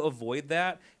like you to avoid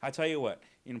that. I tell you what,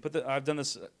 I've done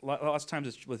this lots of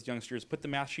times with youngsters. Put the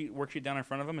worksheet down in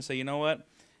front of them and say, you know what?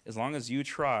 As long as you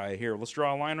try, here, let's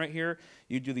draw a line right here.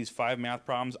 You do these 5 math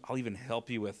problems. I'll even help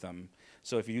you with them.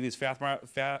 So if you do these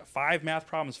 5 math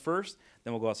problems first,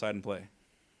 then we'll go outside and play.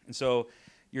 And so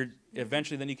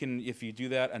eventually then you can, if you do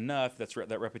that enough,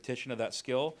 that repetition of that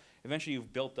skill, eventually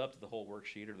you've built up to the whole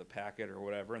worksheet or the packet or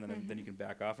whatever, and then you can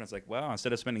back off, and it's like, wow,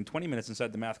 instead of spending 20 minutes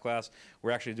inside the math class, we're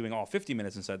actually doing all 50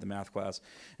 minutes inside the math class.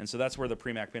 And so that's where the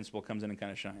pre-MAC principle comes in and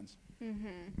kind of shines.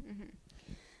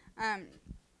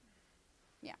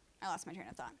 I lost my train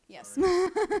of thought. Yes.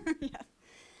 Yes.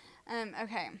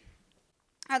 Okay.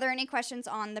 Are there any questions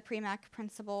on the pre-MAC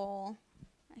principle?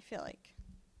 I feel like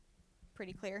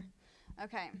pretty clear.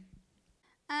 Okay.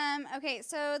 Okay,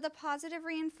 so the positive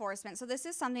reinforcement. So this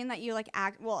is something that you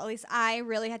at least I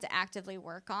really had to actively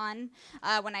work on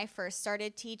when I first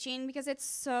started teaching, because it's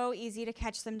so easy to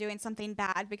catch them doing something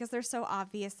bad because they're so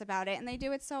obvious about it and they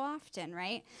do it so often,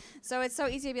 right? So it's so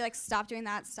easy to be like, stop doing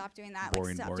that, stop doing that,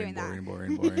 boring, stop boring, doing that.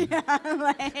 boring, boring.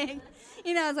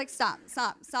 Yeah, it's like, stop.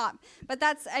 But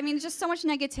that's, just so much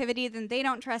negativity, then they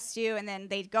don't trust you, and then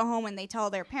they go home and they tell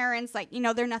their parents,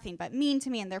 they're nothing but mean to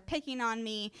me and they're picking on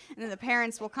me, and then the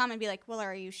parents will come and be like, well,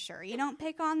 are you sure you don't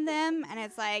pick on them? And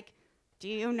it's like, do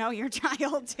you know your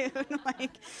child,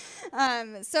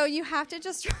 dude? So you have to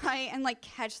just try and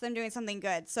catch them doing something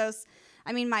good. So,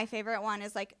 my favorite one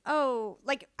is I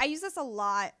use this a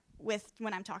lot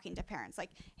when I'm talking to parents,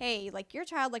 hey, your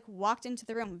child walked into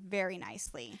the room very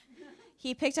nicely.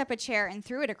 He picked up a chair and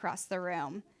threw it across the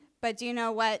room. But do you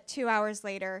know what? 2 hours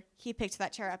later, he picked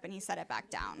that chair up and he set it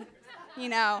back down.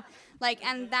 And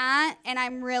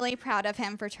I'm really proud of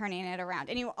him for turning it around.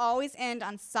 And you always end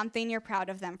on something you're proud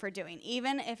of them for doing,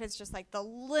 even if it's just the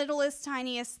littlest,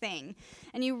 tiniest thing.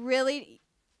 And you really,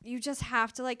 you just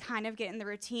have to like kind of get in the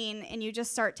routine, and you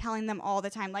just start telling them all the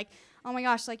time, like, oh my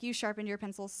gosh, like you sharpened your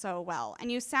pencil so well.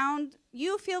 And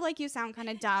you feel like you sound kind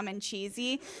of dumb and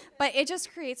cheesy, but it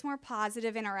just creates more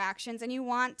positive interactions, and you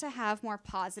want to have more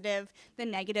positive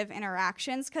than negative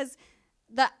interactions, because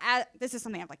this is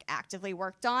something I've like actively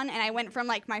worked on. And I went from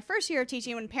like my first year of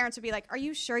teaching when parents would be like, are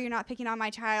you sure you're not picking on my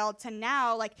child, to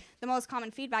now like the most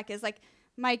common feedback is like,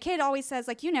 my kid always says,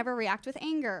 like, you never react with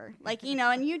anger. Like, you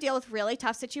know, and you deal with really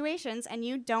tough situations and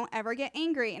you don't ever get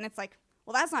angry. And it's like,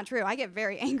 well, that's not true. I get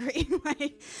very angry.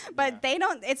 But they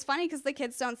don't, it's funny because the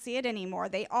kids don't see it anymore.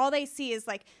 All they see is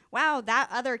like, wow, that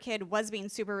other kid was being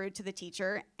super rude to the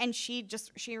teacher and she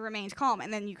remained calm.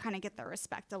 And then you kind of get the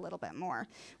respect a little bit more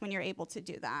when you're able to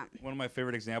do that. One of my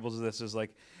favorite examples of this is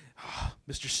like, oh,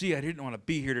 Mr. C, I didn't want to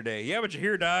be here today. Yeah, but you're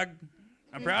here, dog.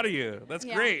 I'm proud of you. That's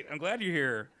great. I'm glad you're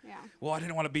here. Yeah. Well, I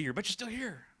didn't want to be here, but you're still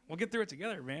here. We'll get through it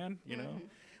together, man. You know.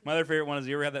 My other favorite one is,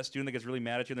 you ever have that student that gets really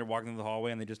mad at you and they're walking through the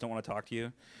hallway and they just don't want to talk to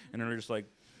you, and they're just like,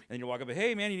 and you walk up and,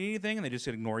 hey man, you need anything? And they just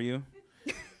ignore you.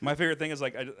 My favorite thing is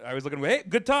like, I was looking away, hey,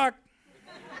 good talk.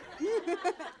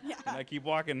 And I keep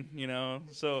walking, you know.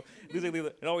 So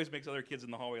it always makes other kids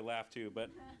in the hallway laugh too, but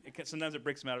sometimes it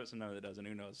breaks them out of it, sometimes it doesn't.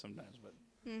 Who knows? Sometimes, but.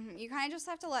 You kind of just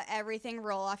have to let everything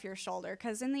roll off your shoulder,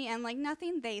 because in the end, like,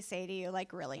 nothing they say to you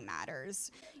like really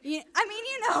matters. Like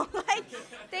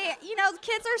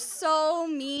kids are so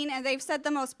mean, and they've said the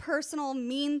most personal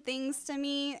mean things to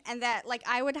me, and that like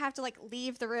I would have to like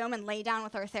leave the room and lay down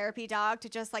with our therapy dog to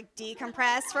just like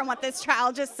decompress from what this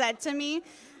child just said to me.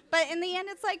 But in the end,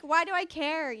 it's like, why do I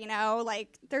care? You know,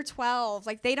 like, they're 12.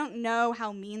 Like, they don't know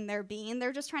how mean they're being.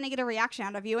 They're just trying to get a reaction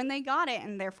out of you, and they got it,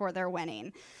 and therefore they're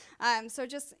winning. So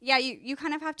just, you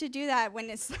kind of have to do that when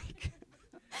it's like,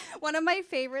 one of my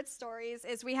favorite stories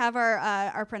is we have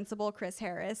our principal, Chris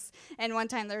Harris, and one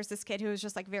time there was this kid who was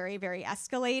just like very, very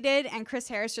escalated, and Chris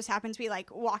Harris just happened to be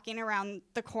like walking around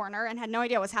the corner and had no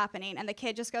idea what was happening, and the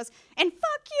kid just goes, and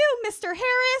fuck you, Mr.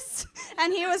 Harris,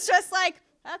 and he was just like,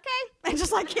 okay, and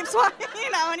just like keeps walking,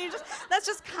 you know, and that's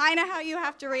just kind of how you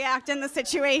have to react in the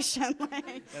situation.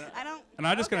 Like,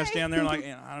 I just kind of stand there like,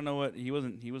 I don't know what, he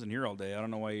wasn't here all day. I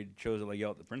don't know why he chose to like yell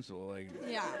at the principal. Like,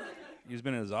 yeah, he's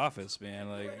been in his office,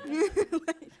 man. Like, you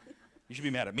should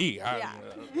be mad at me. Yeah.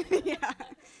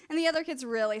 And the other kids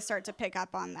really start to pick up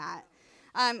on that.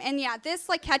 This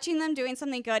like catching them doing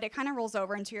something good, it kind of rolls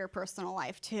over into your personal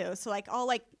life too. So like I'll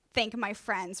like thank my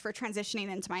friends for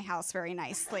transitioning into my house very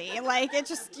nicely. Like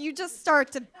you just start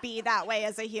to be that way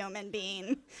as a human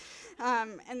being.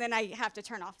 And then I have to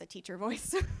turn off the teacher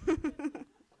voice.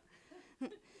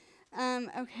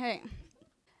 Okay.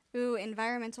 Ooh,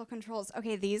 environmental controls.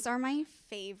 Okay, these are my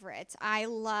favorite. I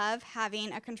love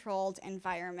having a controlled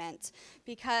environment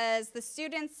because the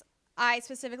students I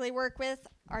specifically work with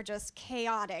are just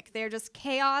chaotic. They're just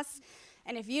chaos.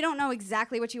 And if you don't know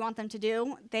exactly what you want them to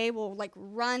do, they will like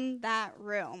run that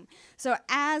room. So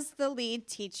as the lead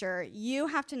teacher, you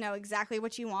have to know exactly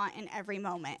what you want in every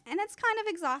moment. And it's kind of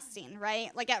exhausting, right?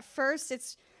 Like at first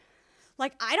it's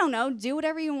like, I don't know, do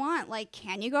whatever you want. Like,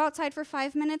 can you go outside for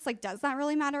 5 minutes? Like, does that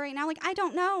really matter right now? Like, I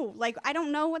don't know. Like, I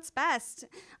don't know what's best.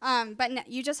 But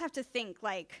you just have to think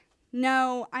like,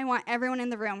 no, I want everyone in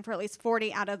the room for at least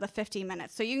 40 out of the 50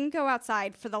 minutes. So you can go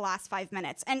outside for the last 5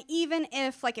 minutes. And even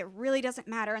if like it really doesn't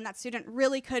matter and that student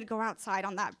really could go outside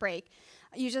on that break,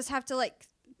 you just have to like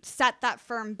set that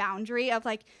firm boundary of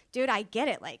like, dude, I get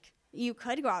it. Like you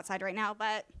could go outside right now,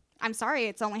 but I'm sorry,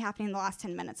 it's only happening in the last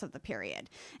 10 minutes of the period.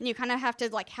 And you kind of have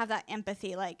to like have that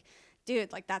empathy, like,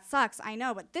 dude, like that sucks, I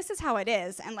know, but this is how it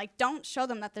is. And like, don't show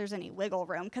them that there's any wiggle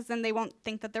room, because then they won't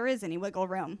think that there is any wiggle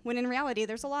room, when in reality,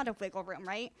 there's a lot of wiggle room,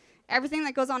 right? Everything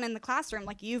that goes on in the classroom,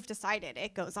 like you've decided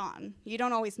it goes on. You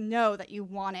don't always know that you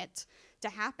want it to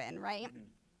happen, right?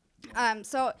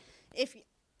 So if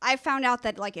I found out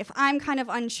that like, if I'm kind of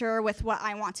unsure with what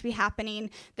I want to be happening,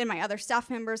 then my other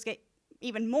staff members get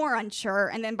even more unsure.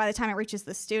 And then by the time it reaches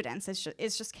the students,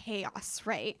 it's just chaos,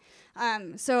 right?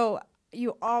 So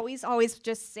you always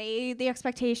just say the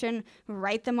expectation,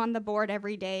 write them on the board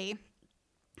every day,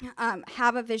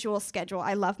 have a visual schedule.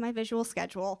 I love my visual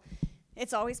schedule.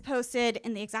 It's always posted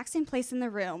in the exact same place in the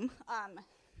room.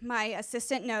 My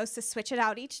assistant knows to switch it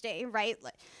out each day, right?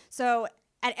 So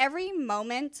at every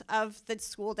moment of the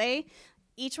school day,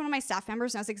 each one of my staff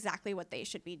members knows exactly what they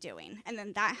should be doing. And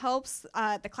then that helps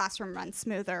the classroom run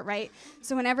smoother, right?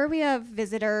 So whenever we have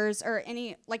visitors or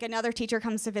another teacher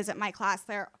comes to visit my class,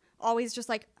 they're always just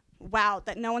like, wow,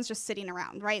 that no one's just sitting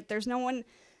around, right? There's no one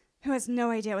who has no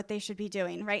idea what they should be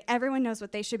doing, right? Everyone knows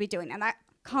what they should be doing. And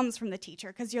comes from the teacher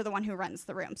because you're the one who runs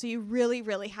the room. So you really,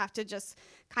 really have to just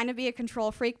kind of be a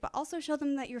control freak, but also show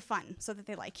them that you're fun so that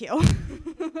they like you.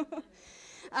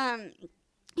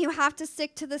 You have to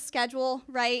stick to the schedule,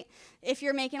 right? If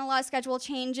you're making a lot of schedule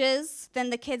changes, then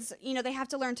the kids, they have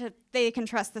to learn they can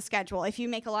trust the schedule. If you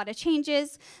make a lot of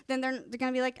changes, then they're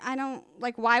going to be like,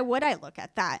 why would I look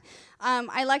at that?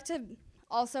 I like to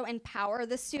also empower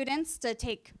the students to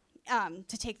take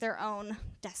their own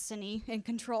destiny and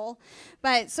control.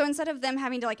 But so instead of them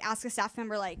having to ask a staff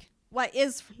member what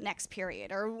is next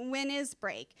period or when is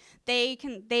break, they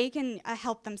can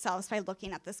help themselves by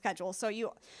looking at the schedule. So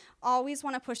you always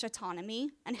want to push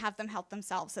autonomy and have them help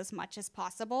themselves as much as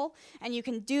possible. And you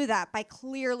can do that by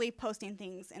clearly posting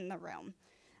things in the room.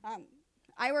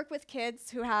 I work with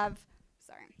kids who have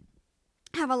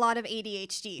a lot of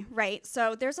ADHD, right?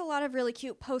 So there's a lot of really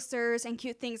cute posters and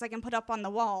cute things I can put up on the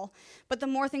wall, but the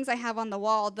more things I have on the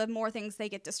wall, the more things they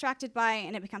get distracted by,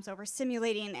 and it becomes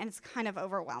overstimulating, and it's kind of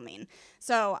overwhelming.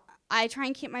 So I try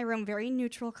and keep my room very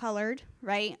neutral colored,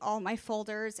 right? All my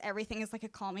folders, everything is like a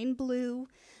calming blue.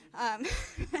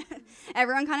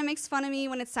 Everyone kind of makes fun of me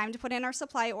when it's time to put in our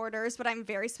supply orders, but I'm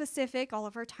very specific. All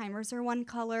of our timers are one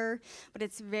color, but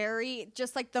it's very,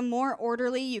 just the more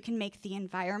orderly you can make the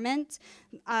environment,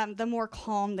 the more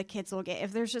calm the kids will get.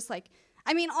 If there's just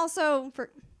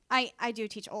I do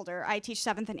teach older. I teach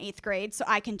 7th and 8th grade, so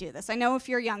I can do this. I know if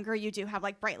you're younger, you do have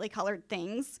brightly colored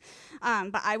things,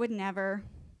 but I would never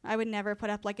put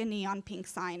up a neon pink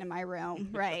sign in my room,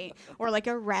 right? Or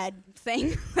a red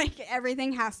thing.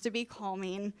 Everything has to be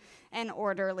calming and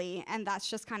orderly, and that's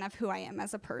just kind of who I am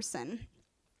as a person.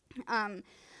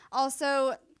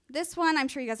 Also, this one I'm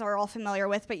sure you guys are all familiar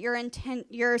with, but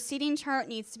your seating chart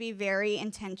needs to be very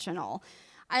intentional.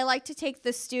 I like to take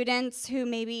the students who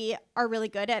maybe are really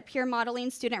good at peer modeling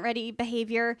student-ready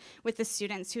behavior with the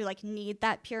students who need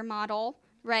that peer model,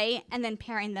 right? And then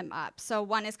pairing them up. So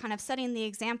one is kind of setting the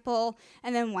example,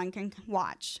 and then one can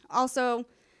watch. Also,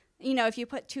 if you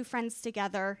put two friends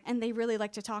together and they really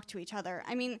like to talk to each other,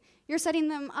 you're setting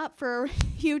them up for a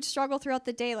huge struggle throughout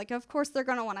the day. Of course they're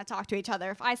going to want to talk to each other.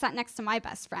 If I sat next to my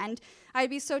best friend, I'd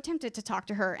be so tempted to talk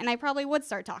to her, and I probably would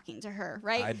start talking to her,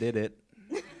 right? I did it.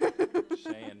 Just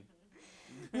saying.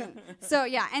 So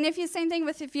yeah, and if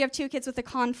you have two kids with a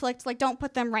conflict, don't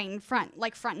put them right in front,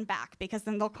 front and back, because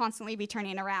then they'll constantly be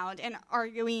turning around and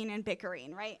arguing and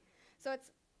bickering, right? So it's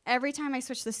every time I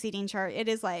switch the seating chart, it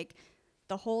is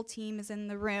the whole team is in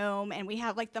the room, and we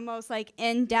have the most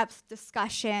in-depth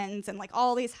discussions and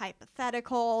all these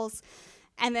hypotheticals,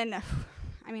 and then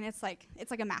it's like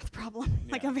a math problem,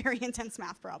 Yeah. a very intense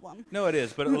math problem. No, it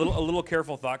is, but a little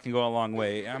careful thought can go a long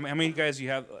way. How many guys you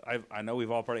have? I know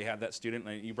we've all probably had that student.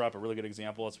 You brought up a really good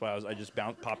example. That's why I just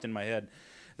popped in my head.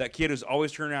 That kid who's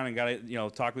always turning around and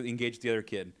got to engage the other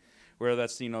kid, whether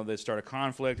that's they start a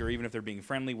conflict or even if they're being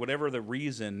friendly, whatever the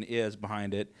reason is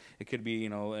behind it. It could be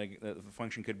the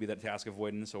function could be that task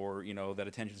avoidance or that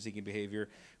attention-seeking behavior.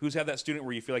 Who's had that student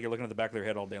where you feel like you're looking at the back of their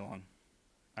head all day long?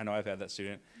 I know I've had that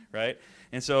student, right?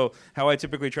 And so how I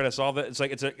typically try to solve it,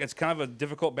 it's kind of a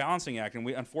difficult balancing act. And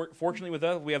unfortunately with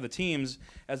us, we have the teams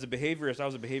as a behaviorist. I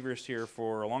was a behaviorist here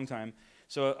for a long time.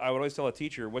 So I would always tell a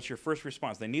teacher, what's your first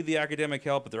response? They need the academic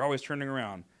help, but they're always turning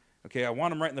around. Okay, I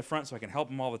want them right in the front so I can help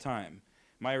them all the time.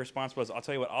 My response was, I'll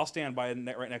tell you what, I'll stand by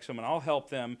right next to them and I'll help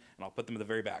them and I'll put them at the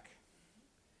very back.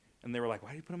 And they were like,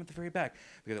 why do you put them at the very back?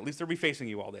 Because at least they'll be facing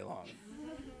you all day long.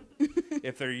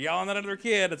 If they're yelling at another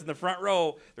kid that's in the front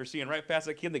row, they're seeing right past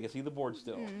that kid. They can see the board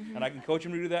still. Mm-hmm. And I can coach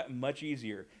them to do that much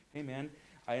easier. Hey, man,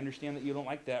 I understand that you don't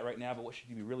like that right now, but what should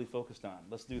you be really focused on?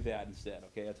 Let's do that instead,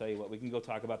 okay? I'll tell you what, we can go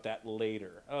talk about that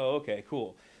later. Oh, okay,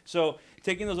 cool. So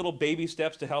taking those little baby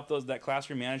steps to help that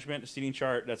classroom management, seating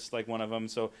chart, that's one of them.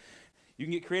 So you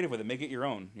can get creative with it. Make it your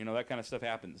own. That kind of stuff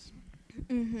happens.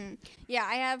 Mm-hmm. Yeah,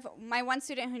 I have my one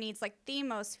student who needs the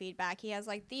most feedback. He has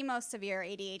the most severe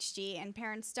ADHD, and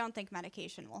parents don't think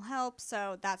medication will help,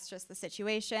 so that's just the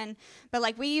situation.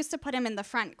 But we used to put him in the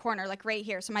front corner, right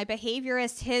here. So my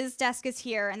behaviorist, his desk is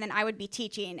here, and then I would be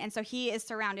teaching, and so he is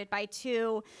surrounded by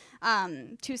two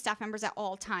staff members at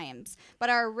all times. But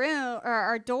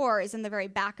our door is in the very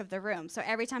back of the room. So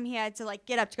every time he had to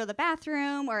get up to go to the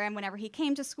bathroom, or whenever he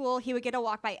came to school, he would get a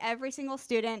walk by every single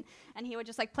student, and he would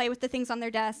just play with the things on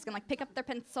their desk and pick up their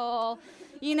pencil,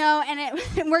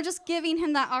 and we're just giving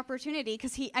him that opportunity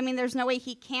because there's no way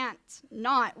he can't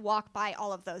not walk by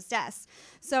all of those desks.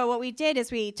 So what we did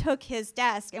is we took his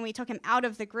desk and we took him out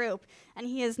of the group, and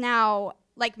he is now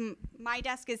my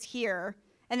desk is here,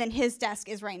 and then his desk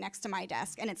is right next to my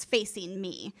desk, and it's facing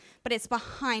me, but it's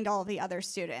behind all the other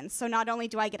students. So not only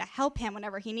do I get to help him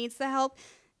whenever he needs the help,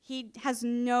 He has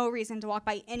no reason to walk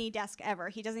by any desk ever.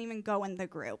 He doesn't even go in the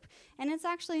group. And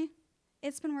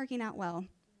it's been working out well.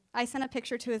 I sent a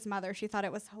picture to his mother. She thought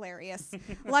it was hilarious.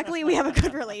 Luckily, we have a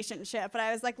good relationship. But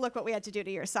I was like, look what we had to do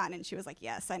to your son. And she was like,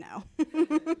 yes, I know.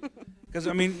 Because,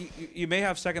 I mean, you may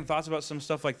have second thoughts about some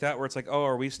stuff like that where it's like, oh,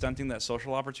 are we stunting that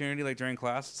social opportunity like during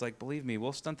class? It's like, believe me,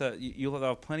 we'll stunt that. You'll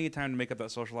have plenty of time to make up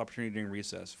that social opportunity during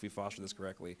recess if we foster this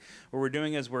correctly. What we're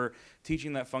doing is we're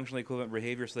teaching that functionally equivalent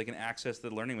behavior so they can access the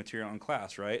learning material in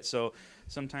class, right? So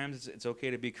sometimes it's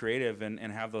okay to be creative and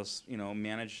have those,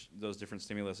 manage those different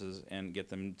stimuluses and get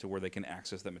them to where they can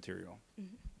access that material.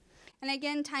 Mm-hmm. And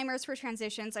again, timers for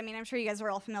transitions. I mean, I'm sure you guys are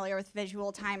all familiar with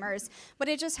visual timers, but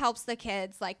it just helps the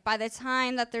kids. Like, by the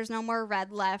time that there's no more red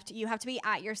left, you have to be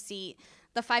at your seat.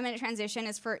 The 5-minute transition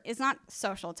is not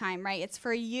social time, right? It's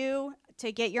for you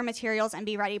to get your materials and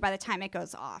be ready by the time it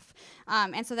goes off.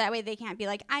 And so that way they can't be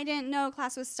like, I didn't know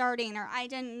class was starting, or I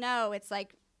didn't know. It's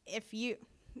like, if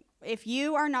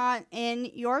you are not in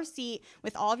your seat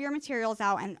with all of your materials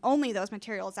out and only those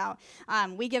materials out,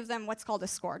 we give them what's called a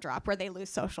score drop where they lose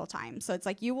social time. So it's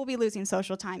like you will be losing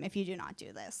social time if you do not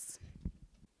do this.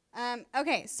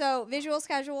 Okay, so visual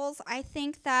schedules. I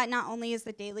think that not only is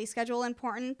the daily schedule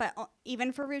important, but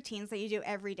even for routines that you do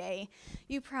every day,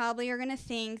 you probably are going to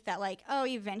think that like, oh,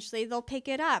 eventually they'll pick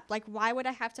it up. Like, why would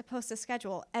I have to post a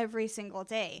schedule every single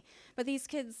day? But these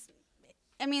kids,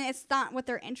 I mean, it's not what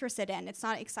they're interested in. It's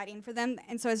not exciting for them,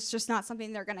 and so it's just not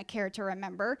something they're going to care to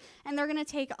remember, and they're going to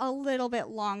take a little bit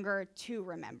longer to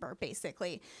remember,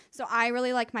 basically. So I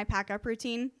really like my pack-up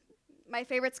routine. My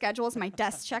favorite schedule is my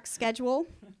desk check schedule.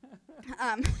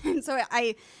 And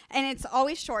it's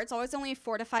always short. It's always only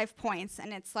 4 to 5 points,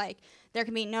 and it's like there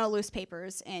can be no loose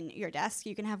papers in your desk.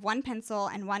 You can have 1 pencil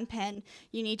and 1 pen.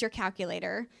 You need your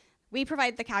calculator. We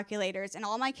provide the calculators, and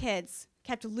all my kids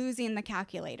kept losing the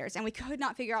calculators, and we could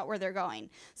not figure out where they're going.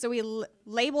 So we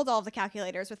labeled all of the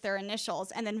calculators with their initials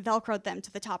and then Velcroed them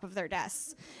to the top of their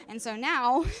desks. And so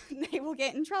now they will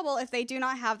get in trouble if they do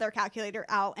not have their calculator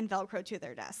out and Velcroed to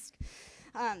their desk.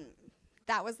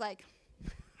 That was like,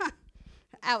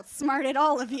 outsmarted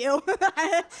all of you.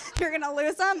 You're going to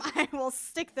lose them? I will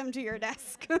stick them to your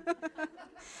desk.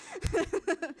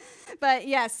 But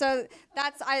yeah, so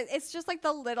it's just like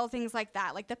the little things like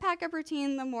that, like the pack-up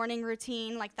routine, the morning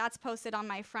routine, like that's posted on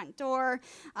my front door.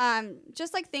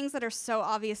 Just like things that are so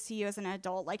obvious to you as an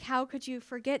adult, like how could you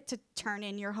forget to turn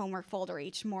in your homework folder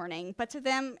each morning? But to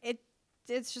them, it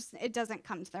doesn't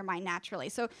come to their mind naturally.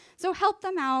 So help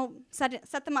them out,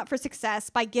 set them up for success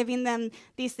by giving them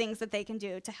these things that they can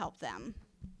do to help them.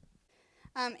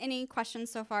 Any questions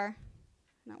so far?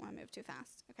 I don't want to move too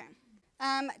fast. Okay.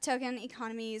 Token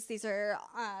economies, these are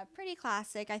pretty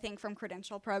classic, I think, from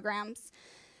credential programs.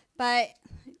 But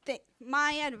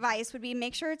my advice would be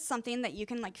make sure it's something that you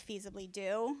can like feasibly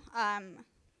do.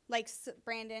 Like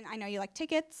Brandon, I know you like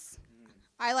tickets.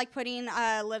 I like putting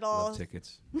a little... Love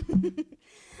tickets.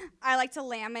 I like to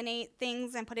laminate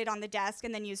things and put it on the desk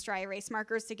and then use dry erase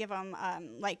markers to give them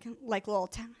like little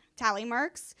tally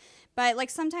marks. But like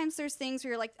sometimes there's things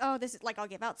where you're like, oh, this is like I'll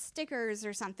give out stickers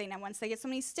or something. And once they get so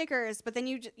many stickers, but then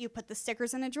you put the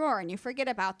stickers in a drawer and you forget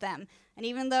about them. And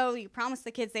even though you promised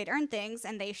the kids they'd earn things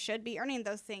and they should be earning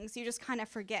those things, you just kind of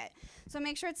forget. So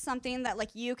make sure it's something that like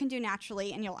you can do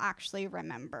naturally and you'll actually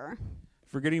remember.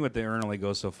 Forgetting what they earn only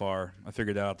goes so far. I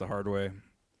figured that out the hard way.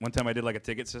 One time I did like a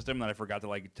ticket system that I forgot to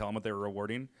like tell them what they were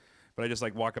rewarding. But I just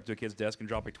like walk up to a kid's desk and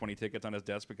drop like 20 tickets on his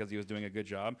desk because he was doing a good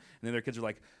job. And then their kids are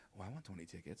like, oh, I want 20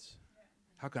 tickets.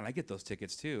 How can I get those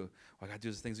tickets too? Well, I got to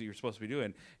do the things that you're supposed to be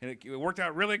doing. And it worked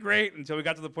out really great until we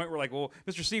got to the point where like, well,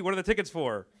 Mr. C, what are the tickets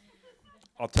for?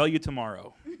 I'll tell you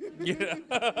tomorrow. Yeah.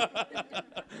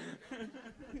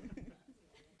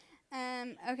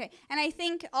 Okay, and I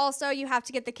think also you have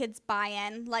to get the kids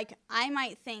buy-in. Like, I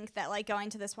might think that, like, going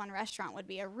to this one restaurant would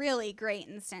be a really great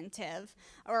incentive,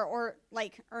 or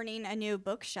like, earning a new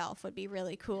bookshelf would be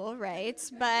really cool, right?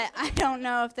 But I don't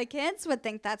know if the kids would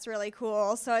think that's really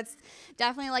cool, so it's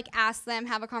definitely, like, ask them,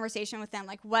 have a conversation with them,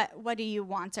 like, what do you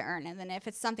want to earn? And then if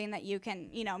it's something that you can,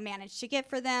 manage to get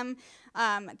for them,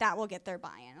 that will get their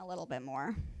buy-in a little bit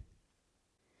more.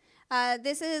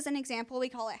 This is an example. We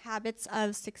call it Habits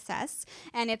of Success,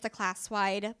 and it's a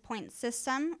class-wide point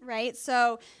system, right?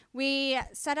 So we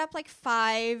set up like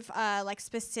 5 like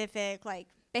specific like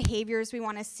behaviors we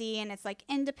want to see, and it's like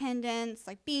independence,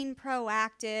 like being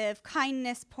proactive,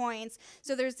 kindness points.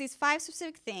 So there's these 5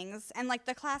 specific things, and like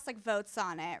the class like votes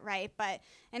on it, right? But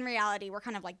in reality, we're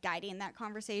kind of like guiding that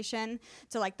conversation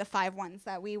to like the 5 ones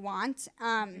that we want.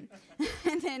 And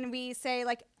then we say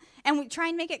like, And we try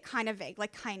and make it kind of vague,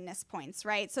 like kindness points,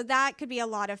 right? So that could be a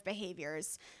lot of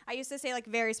behaviors. I used to say like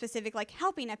very specific, like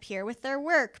helping a peer with their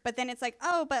work, but then it's like,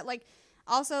 oh, but like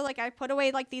also like I put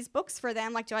away like these books for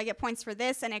them, like do I get points for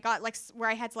this? And it got like where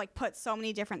I had to like put so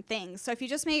many different things. So if you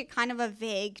just make it kind of a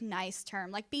vague, nice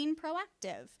term, like being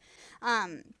proactive.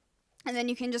 And then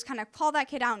you can just kind of call that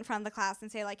kid out in front of the class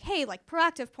and say like, hey, like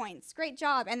proactive points, great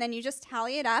job. And then you just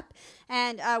tally it up.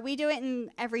 And we do it in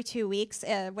every 2 weeks,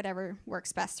 whatever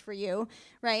works best for you,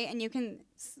 right? And you can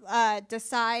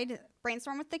decide,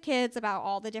 brainstorm with the kids about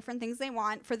all the different things they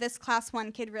want. For this class,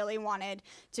 one kid really wanted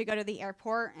to go to the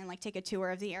airport and like take a tour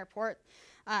of the airport.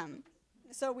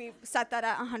 So we set that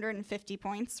at 150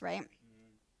 points, right?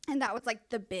 And that was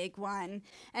like the big one.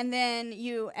 And then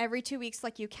you, every 2 weeks,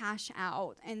 like you cash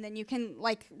out, and then you can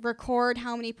like record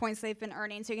how many points they've been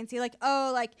earning. So you can see like,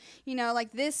 oh, like, you know,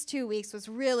 like this 2 weeks was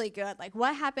really good. Like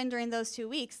what happened during those 2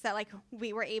 weeks that like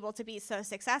we were able to be so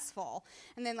successful?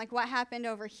 And then like what happened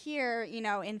over here, you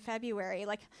know, in February,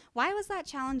 like why was that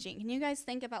challenging? Can you guys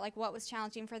think about like what was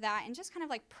challenging for that, and just kind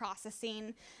of like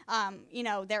processing, you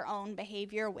know, their own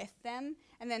behavior with them.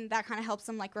 And then that kind of helps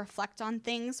them like reflect on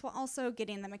things while also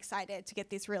getting them excited to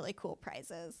get these really cool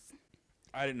prizes.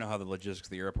 I didn't know how the logistics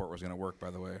of the airport was going to work,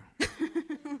 by the way.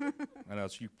 I know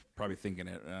it's you probably thinking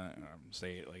it.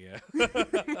 Say it like,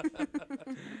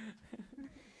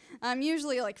 yeah.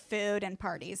 Usually like food and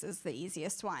parties is the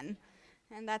easiest one.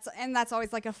 And that's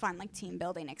always like a fun like team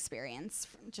building experience,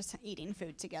 just eating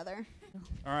food together.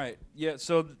 All right. Yeah,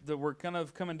 so we're kind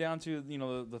of coming down to, you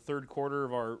know, the third quarter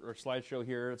of our slideshow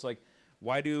here. It's like,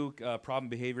 why do problem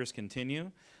behaviors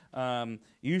continue?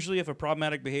 Usually if a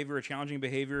problematic behavior or challenging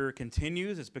behavior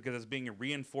continues, it's because it's being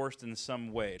reinforced in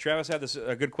some way. Travis had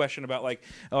a good question about like,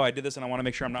 oh, I did this and I want to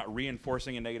make sure I'm not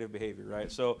reinforcing a negative behavior,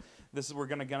 right? So we're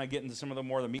going to get into some of the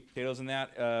more of the meat and potatoes in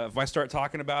that. If I start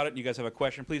talking about it and you guys have a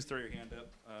question, please throw your hand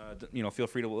up. You know, feel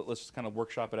free to, let's just kind of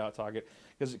workshop it out, talk it.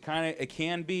 Because it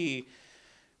can be,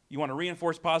 you want to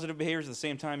reinforce positive behaviors at the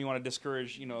same time you want to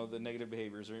discourage, you know, the negative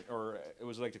behaviors, or it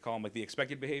was like to call them like the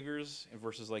expected behaviors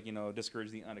versus like, you know,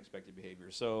 discourage the unexpected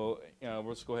behaviors. So, you know,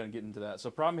 let's go ahead and get into that. So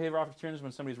problem behavior often turns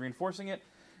when somebody's reinforcing it,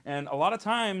 and a lot of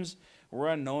times we're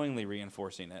unknowingly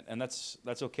reinforcing it, and that's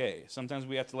okay. Sometimes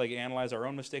we have to like analyze our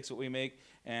own mistakes that we make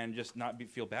and just not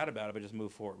feel bad about it, but just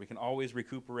move forward. We can always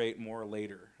recuperate more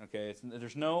later. Okay,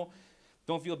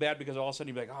 don't feel bad because all of a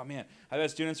sudden you'll be like, oh man, I've had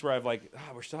students where I've like,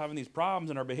 we're still having these problems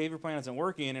and our behavior plan isn't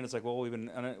working, and it's like, well,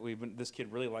 this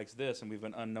kid really likes this, and we've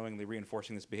been unknowingly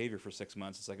reinforcing this behavior for 6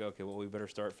 months. It's like, okay, well, we better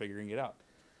start figuring it out.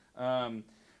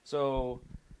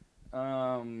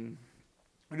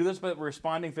 We do this by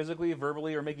responding physically,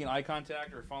 verbally, or making eye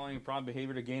contact, or following problem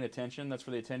behavior to gain attention. That's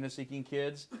for the attention-seeking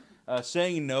kids.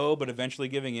 Saying no, but eventually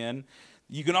giving in.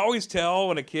 You can always tell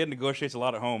when a kid negotiates a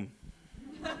lot at home.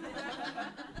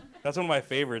 That's one of my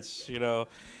favorites, you know.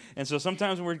 And so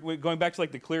sometimes when we're going back to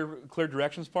like the clear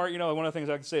directions part, you know, one of the things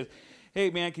I can say is, hey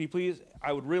man, can you please,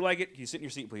 I would really like it, can you sit in your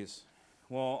seat please?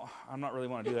 Well, I'm not really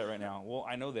want to do that right now. Well,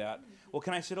 I know that. Well,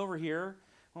 can I sit over here?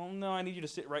 Well, no, I need you to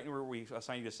sit right where we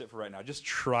assign you to sit for right now. Just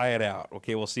try it out,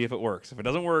 okay? We'll see if it works. If it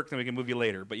doesn't work, then we can move you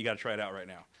later, but you got to try it out right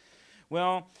now.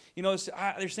 Well, you know,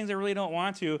 there's things I really don't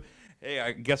want to.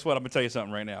 Hey, guess what? I'm going to tell you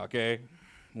something right now, okay?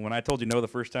 When I told you no the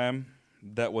first time,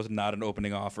 that was not an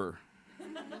opening offer.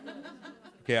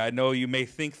 Okay, I know you may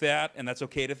think that, and that's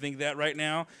okay to think that right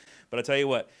now, but I tell you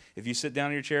what, if you sit down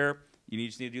in your chair, you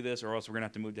just need to do this, or else we're going to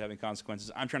have to move to having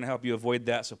consequences. I'm trying to help you avoid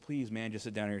that, so please, man, just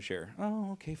sit down in your chair.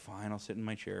 Oh, okay, fine, I'll sit in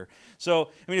my chair. So,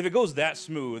 I mean, if it goes that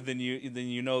smooth, then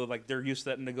you know that, like, they're used to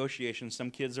that in negotiations. Some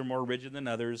kids are more rigid than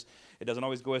others. It doesn't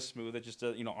always go as smooth. It's just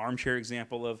a, you know, armchair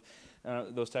example of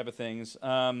those type of things.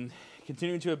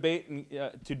 Continuing to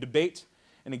debate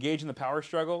and engage in the power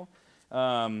struggle.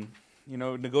 You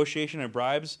know, negotiation and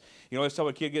bribes. You always tell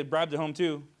a kid, get bribed at home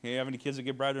too. You have any kids that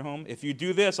get bribed at home? If you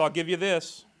do this, I'll give you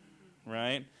this.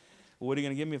 Right? Well, what are you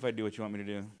going to give me if I do what you want me to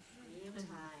do? Screen time.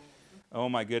 Oh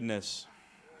my goodness.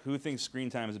 Who thinks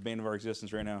screen time is the bane of our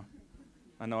existence right now?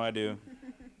 I know I do.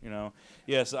 You know.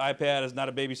 Yes, the iPad is not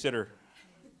a babysitter.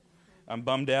 I'm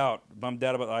bummed out about the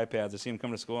iPads. I see them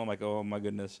come to school. I'm like, oh my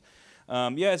goodness.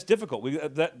 Yeah, it's difficult.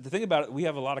 The thing about it, we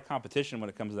have a lot of competition when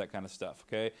it comes to that kind of stuff,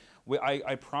 okay?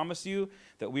 I promise you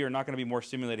that we are not going to be more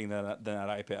stimulating than that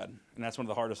iPad, and that's one of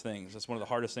the hardest things. That's one of the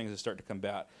hardest things to start to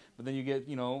combat. But then you get,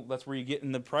 you know, that's where you get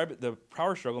in the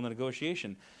power struggle and the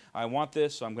negotiation. I want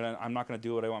this, so I'm not going to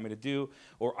do what I want me to do,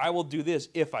 or I will do this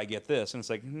if I get this. And it's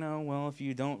like, no, well, if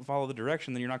you don't follow the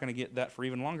direction, then you're not going to get that for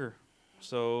even longer.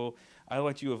 So I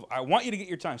want you to get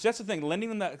your time. So that's the thing, lending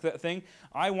them that thing,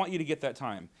 I want you to get that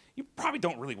time. You probably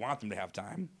don't really want them to have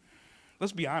time.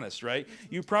 Let's be honest, right?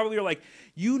 You probably are like,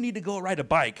 you need to go ride a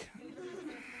bike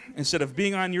instead of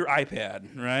being on your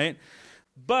iPad, right?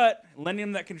 But lending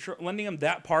them that control, lending them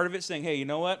that part of it, saying, hey, you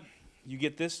know what? You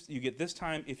get this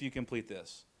time if you complete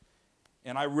this.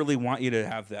 And I really want you to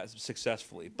have that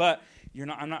successfully. But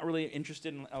I'm not really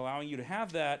interested in allowing you to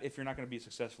have that if you're not going to be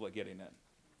successful at getting it.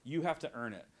 You have to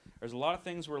earn it. There's a lot of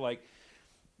things where, like,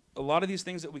 a lot of these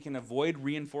things that we can avoid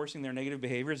reinforcing their negative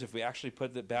behaviors if we actually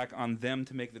put it back on them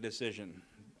to make the decision.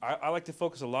 I like to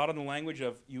focus a lot on the language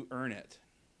of you earn it.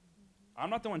 I'm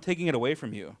not the one taking it away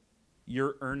from you.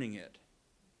 You're earning it.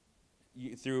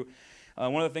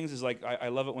 One of the things is, like, I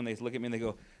love it when they look at me and they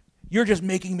go, you're just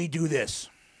making me do this.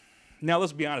 Now,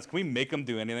 let's be honest. Can we make them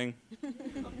do anything?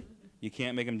 You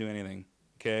can't make them do anything.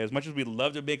 Okay? As much as we'd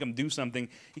love to make them do something,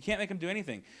 you can't make them do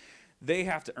anything. They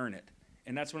have to earn it.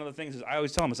 And that's one of the things is I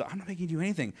always tell them, I'm not making you do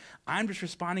anything. I'm just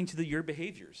responding to your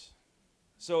behaviors.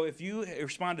 So if you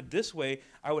responded this way,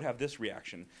 I would have this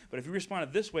reaction. But if you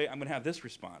responded this way, I'm going to have this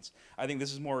response. I think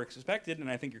this is more expected, and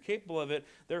I think you're capable of it.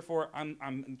 Therefore,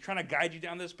 I'm trying to guide you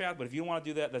down this path. But if you don't want to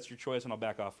do that, that's your choice, and I'll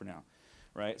back off for now.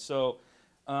 Right? So,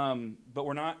 but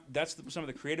we're not. That's some of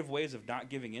the creative ways of not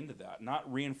giving into that, not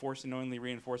knowingly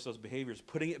reinforce those behaviors,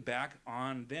 putting it back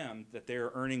on them that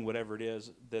they're earning whatever it is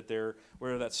that they're,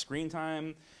 whether that's screen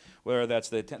time, whether that's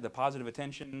the positive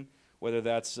attention, whether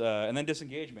that's, and then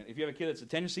disengagement. If you have a kid that's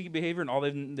attention-seeking behavior and all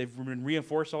they've been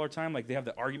reinforced all the time, like they have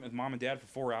the argument with mom and dad for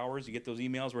 4 hours, you get those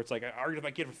emails where it's like, I argued with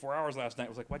my kid for 4 hours last night. It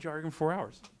was like, why'd you argue for 4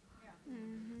 hours? Yeah.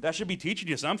 Mm-hmm. That should be teaching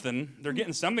you something. They're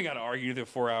getting something out of arguing for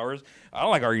 4 hours. I don't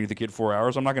like arguing with the kid 4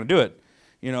 hours. I'm not going to do it.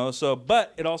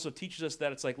 But it also teaches us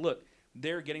that it's like, look,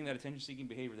 they're getting that attention-seeking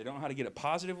behavior. They don't know how to get it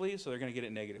positively, so they're going to get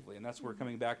it negatively. And that's where we're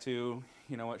coming back to,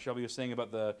 what Shelby was saying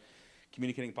about the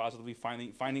communicating positively,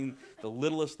 finding the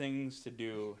littlest things to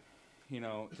do,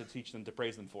 to teach them, to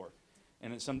praise them for.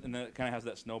 And it's something that kind of has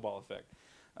that snowball effect.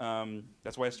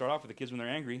 That's why I start off with the kids when they're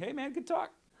angry. Hey, man, good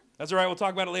talk. That's all right. We'll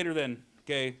talk about it later then.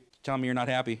 Okay, tell me you're not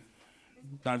happy.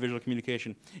 Non-visual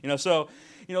communication.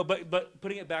 But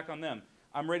putting it back on them.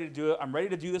 I'm ready to do it. I'm ready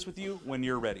to do this with you when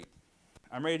you're ready.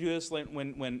 I'm ready to do this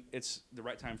when it's the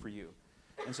right time for you.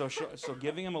 And so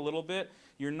giving them a little bit,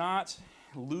 you're not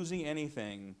losing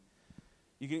anything.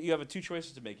 You have two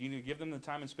choices to make. You can give them the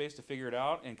time and space to figure it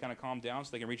out and kind of calm down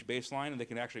so they can reach baseline and they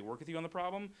can actually work with you on the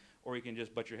problem, or you can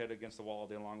just butt your head against the wall all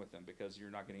day long with them because you're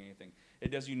not getting anything.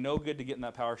 It does you no good to get in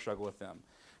that power struggle with them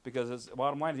because it's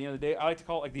bottom line, at the end of the day, I like to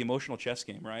call it like the emotional chess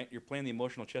game, right? You're playing the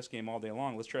emotional chess game all day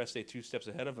long. Let's try to stay 2 steps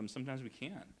ahead of them. Sometimes we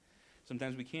can.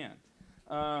 Sometimes we can.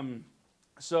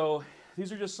 So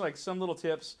these are just like some little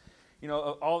tips.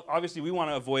 Obviously we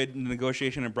want to avoid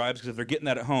negotiation and bribes because if they're getting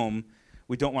that at home,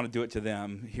 we don't want to do it to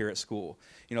them here at school.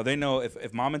 They know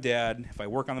if mom and dad, if I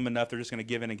work on them enough, they're just going to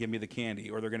give in and give me the candy,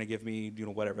 or they're going to give me,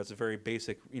 whatever. That's a very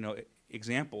basic,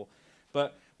 example.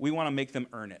 But we want to make them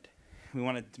earn it. We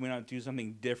want to do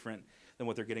something different than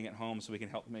what they're getting at home, so we can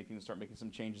help start making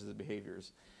some changes in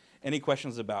behaviors. Any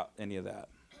questions about any of that?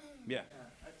 Yeah.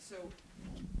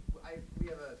 We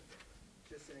have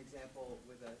just an example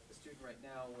with a student right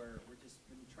now where we're just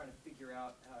been trying to figure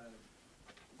out how to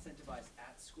incentivize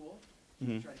at school.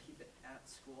 Mm-hmm. Try to keep it at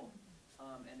school,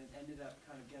 and it ended up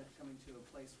kind of coming to a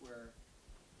place where,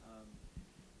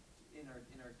 in our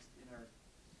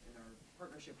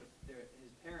partnership with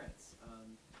his parents,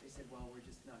 they said, well, we're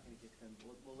just not going to kick him.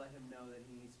 We'll let him know that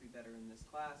he needs to be better in this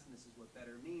class, and this is what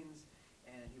better means,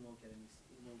 and he won't get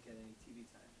any TV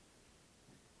time.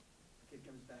 The kid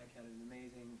comes back, had an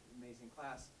amazing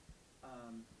class.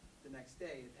 The next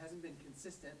day, it hasn't been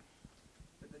consistent.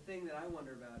 But the thing that I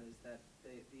wonder about is that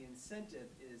the incentive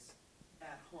is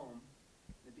at home,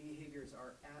 the behaviors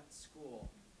are at school,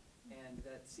 and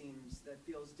that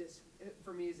feels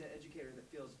for me as an educator, that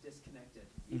feels disconnected,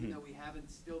 even though we haven't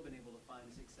still been able to find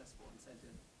a successful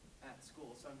incentive at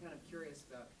school. So I'm kind of curious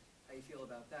about how you feel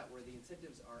about that, where the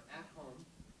incentives are at home,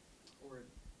 or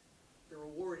the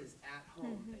reward is at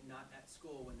home and not at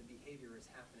school when the behavior is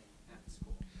happening at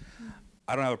school.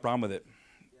 I don't have a problem with it.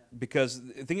 Because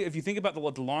if you think about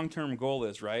what the long-term goal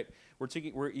is, right? What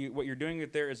you're doing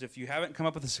there is if you haven't come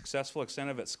up with a successful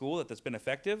incentive at school that's been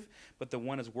effective, but the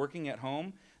one is working at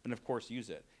home, then of course use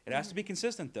it. It has to be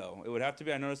consistent, though. It would have to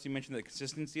be. I noticed you mentioned that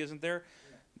consistency isn't there.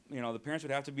 The parents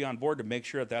would have to be on board to make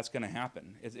sure that that's going to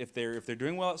happen. If they're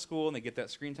doing well at school and they get that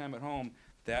screen time at home,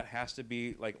 that has to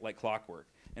be like clockwork.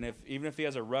 And even if he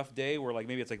has a rough day where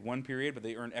maybe it's one period, but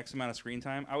they earn X amount of screen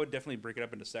time, I would definitely break it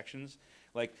up into sections.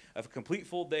 Like a complete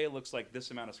full day looks like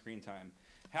this amount of screen time.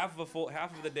 Half of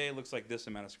the day looks like this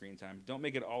amount of screen time. Don't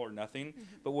make it all or nothing.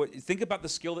 But think about the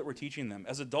skill that we're teaching them.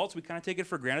 As adults, we kind of take it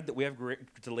for granted that we have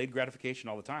delayed gratification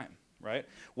all the time, right?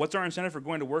 What's our incentive for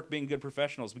going to work, being good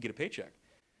professionals? We get a paycheck.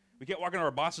 We can't walk into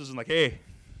our bosses and like, hey,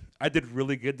 I did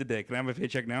really good today. Can I have a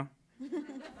paycheck now?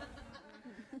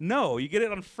 No, you get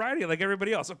it on Friday like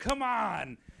everybody else. So come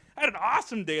on. I had an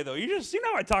awesome day, though. You just seen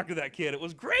how I talked to that kid. It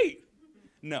was great.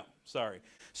 No, sorry.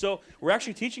 So we're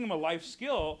actually teaching them a life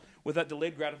skill with that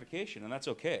delayed gratification, and that's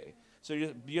okay. So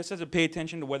you just have to pay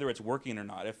attention to whether it's working or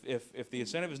not. If the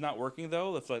incentive is not working,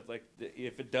 though, if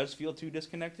it does feel too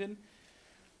disconnected,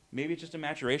 maybe it's just a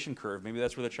maturation curve. Maybe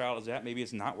that's where the child is at. Maybe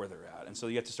it's not where they're at. And so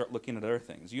you have to start looking at other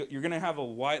things. You're going to have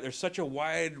there's such a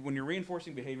wide, when you're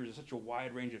reinforcing behaviors, there's such a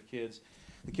wide range of kids.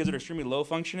 The kids that are extremely low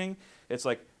functioning, it's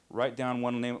like write down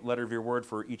one letter of your word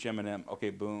for each M&M. Okay,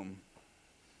 boom.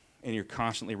 And you're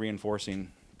constantly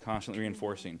reinforcing.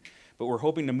 But we're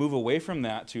hoping to move away from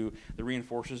that to the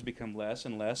reinforcers become less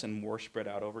and less and more spread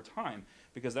out over time.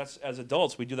 Because that's, as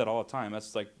adults, we do that all the time.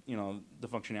 That's like, the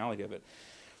functionality of it.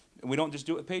 And we don't just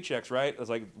do it with paychecks, right? It's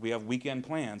like we have weekend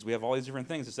plans. We have all these different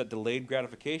things. It's that delayed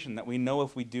gratification that we know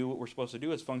if we do what we're supposed to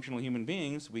do as functional human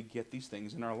beings, we get these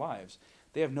things in our lives.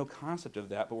 They have no concept of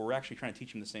that, but we're actually trying to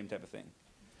teach them the same type of thing.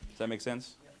 Does that make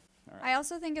sense? All right. I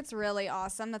also think it's really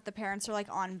awesome that the parents are like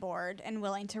on board and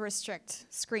willing to restrict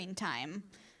screen time,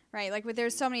 right? Like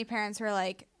there's so many parents who are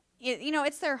like,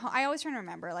 it's their home. I always try to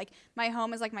remember, like my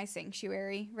home is like my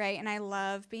sanctuary, right? And I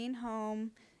love being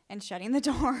home and shutting the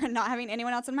door and not having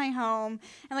anyone else in my home.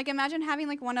 And like imagine having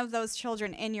like one of those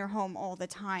children in your home all the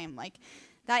time. Like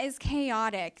that is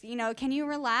chaotic. Can you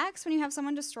relax when you have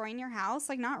someone destroying your house?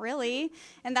 Like not really.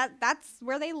 And that's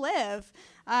where they live.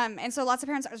 And so lots of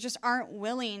parents just aren't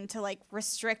willing to like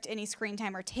restrict any screen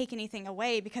time or take anything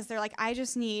away because they're like, I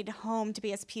just need home to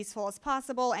be as peaceful as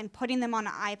possible, and putting them on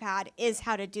an iPad is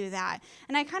how to do that.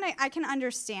 And I can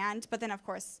understand, but then of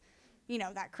course,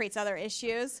 that creates other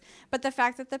issues. But the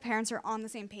fact that the parents are on the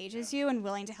same page as you and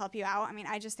willing to help you out, I mean,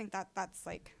 I just think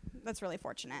that's really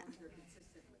fortunate.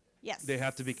 Yes. They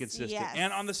have to be consistent. Yes.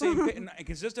 And on the same and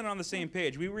consistent on the same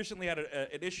page. We recently had an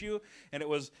issue, and it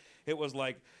was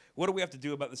like, what do we have to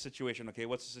do about the situation? Okay,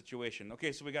 what's the situation?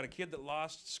 Okay, so we got a kid that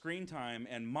lost screen time,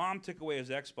 and mom took away his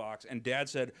Xbox, and dad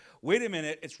said, wait a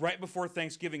minute, it's right before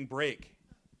Thanksgiving break.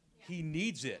 He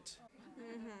needs it.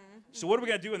 So what do we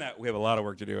got to do in that? We have a lot of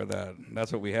work to do with that.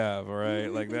 That's what we have, all right?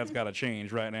 Like, that's got to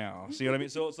change right now. See what I mean?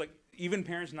 So it's like, even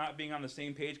parents not being on the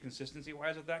same page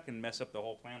consistency-wise with that can mess up the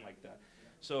whole plan like that.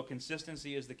 So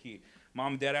consistency is the key.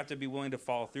 Mom and dad have to be willing to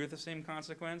follow through with the same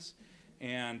consequence,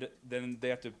 and then they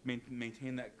have to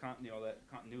maintain that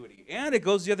continuity. And it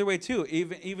goes the other way too.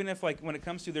 Even if like when it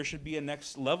comes to, there should be a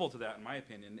next level to that, in my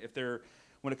opinion.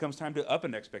 When it comes time to up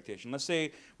an expectation, let's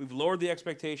say we've lowered the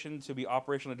expectation to be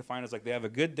operationally defined as like they have a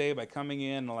good day by coming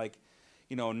in, like,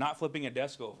 not flipping a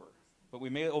desk over. But we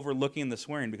may overlooking the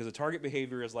swearing, because the target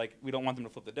behavior is like we don't want them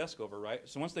to flip the desk over, right?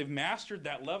 So once they've mastered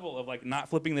that level of like not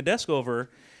flipping the desk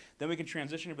over, then we can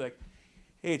transition to be like,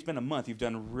 hey, it's been a month. You've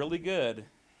done really good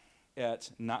at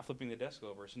not flipping the desk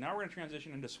over. So now we're going to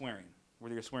transition into swearing.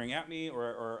 Whether you're swearing at me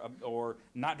or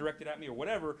not directed at me or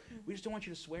whatever, we just don't want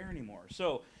you to swear anymore.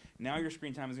 So now your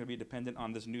screen time is going to be dependent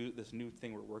on this new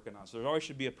thing we're working on. So there always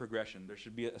should be a progression. There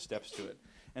should be steps to it.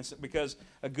 And so, because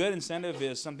a good incentive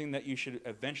is something that you should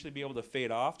eventually be able to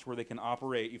fade off to where they can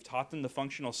operate. You've taught them the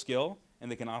functional skill,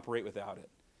 and they can operate without it.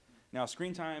 Now,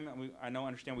 screen time, I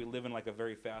understand we live in like a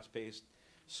very fast-paced,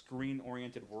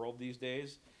 screen-oriented world these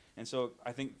days. And so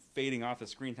I think fading off the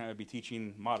screen time would be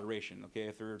teaching moderation, okay?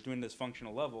 If they're doing this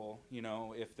functional level,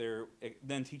 if they're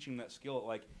then teaching that skill,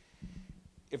 like,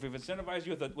 if we've incentivized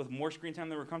you with more screen time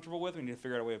than we're comfortable with, we need to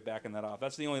figure out a way of backing that off.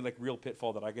 That's the only like real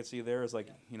pitfall that I could see there is like,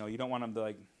 you don't want them to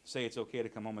like say it's okay to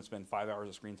come home and spend 5 hours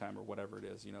of screen time or whatever it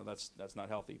is. That's not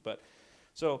healthy. But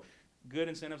so good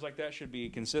incentives like that should be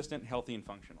consistent, healthy, and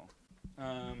functional.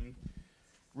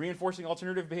 Reinforcing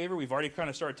alternative behavior. We've already kind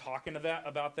of started talking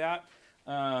about that.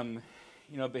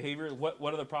 Behavior. What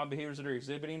are the problem behaviors that are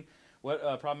exhibiting?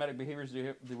 What problematic behaviors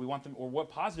do we want them, or what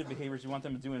positive behaviors do you want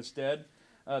them to do instead?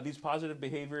 These positive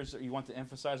behaviors you want to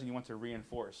emphasize and you want to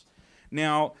reinforce.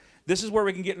 Now, this is where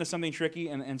we can get into something tricky,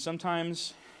 and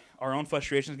sometimes our own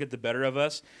frustrations get the better of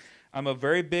us. I'm a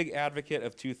very big advocate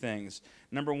of two things.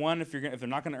 Number one, if they're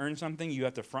not going to earn something, you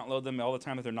have to front load them all the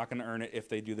time that they're not going to earn it if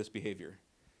they do this behavior.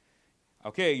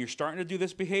 Okay, you're starting to do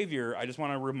this behavior. I just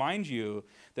want to remind you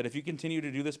that if you continue to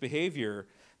do this behavior,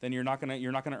 then you're not going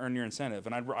to earn your incentive,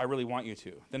 and I really want you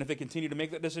to. Then if they continue to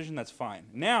make that decision, that's fine.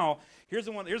 Now, here's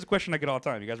a question I get all the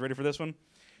time. You guys ready for this one?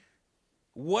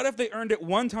 What if they earned it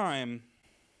one time,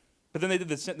 but then they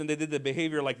did the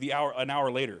behavior like an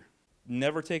hour later?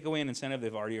 Never take away an incentive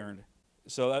they've already earned.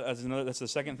 So that's the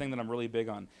second thing that I'm really big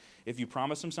on. If you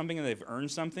promise them something and they've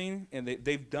earned something and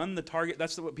they've done the target,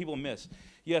 that's what people miss.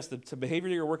 Yes, the behavior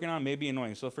that you're working on may be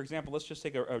annoying. So for example, let's just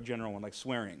take a general one like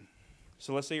swearing.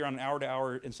 So let's say you're on an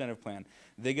hour-to-hour incentive plan.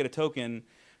 They get a token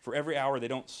for every hour they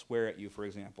don't swear at you, for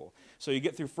example. So you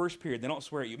get through first period, they don't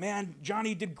swear at you. Man,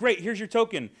 Johnny did great, here's your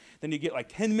token. Then you get like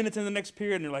 10 minutes in the next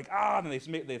period and you're like, and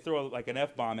they throw like an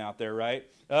F-bomb out there, right?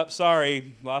 Oh,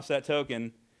 sorry, lost that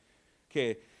token.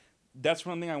 Okay, that's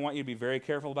one thing I want you to be very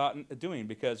careful about doing,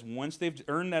 because once they've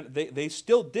earned that, they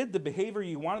still did the behavior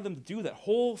you wanted them to do that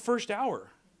whole first hour.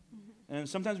 And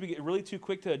sometimes we get really too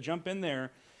quick to jump in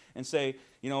there and say,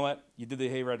 you know what, you did the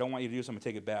behavior I don't want you to do, so I'm going to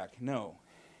take it back. No.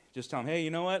 Just tell them, hey,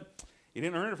 you know what, you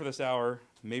didn't earn it for this hour,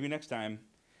 maybe next time,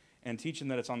 and teach them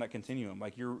that it's on that continuum.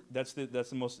 Like that's the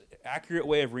most accurate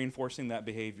way of reinforcing that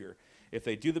behavior. If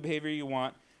they do the behavior you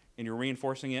want and you're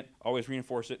reinforcing it, always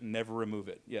reinforce it and never remove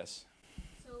it. Yes?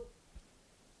 So,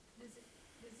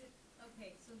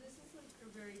 okay, so this is like a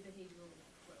very behavioral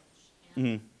approach.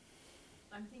 And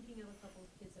I'm thinking of a couple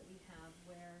of kids that we have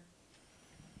where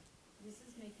this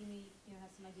is making me, have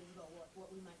some ideas about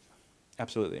what we might try.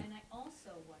 Absolutely. And I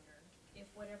also wonder if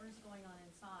whatever's going on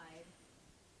inside,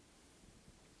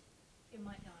 it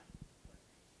might not work.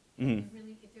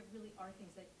 If it really are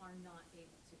things that are not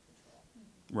able to control.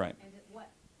 Right. And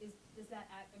is that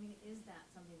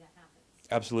something that happens?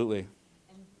 Absolutely.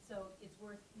 And so it's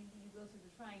worth, you go through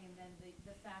the trying, and then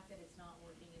the fact that it's not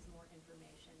working is more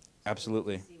information.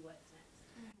 Absolutely. To see what's next.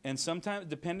 And sometimes,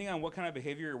 depending on what kind of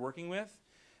behavior you're working with,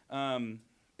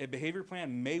 a behavior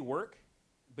plan may work,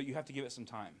 but you have to give it some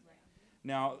time. Right.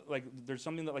 Now, like, there's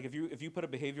something that, like, if you put a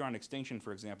behavior on extinction,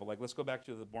 for example, like, let's go back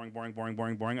to the boring.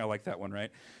 I like that one, right?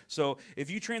 So if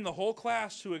you train the whole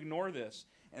class to ignore this,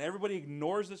 and everybody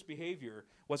ignores this behavior,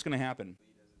 what's going to happen?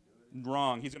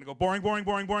 Wrong. He's going to go boring.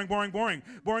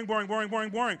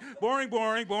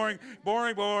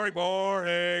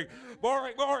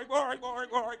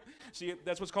 See,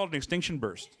 that's what's called an extinction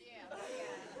burst.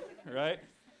 Right?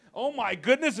 Oh my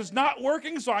goodness, it's not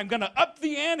working, so I'm going to up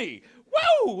the ante.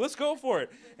 Woo! Let's go for it.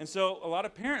 And so a lot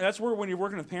of parents, that's where when you're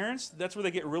working with parents, that's where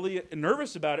they get really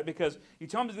nervous about it, because you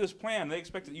tell them to do this plan, they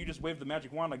expect that you just wave the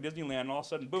magic wand like Disneyland, and all of a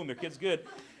sudden, boom, their kid's good.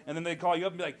 And then they call you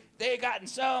up and be like, they gotten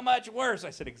so much worse.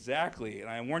 I said, exactly. And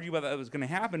I warned you about that was going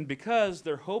to happen, because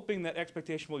they're hoping that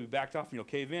expectation will be backed off and you'll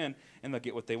cave in and they'll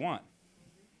get what they want.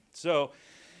 So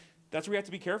that's where you have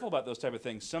to be careful about those type of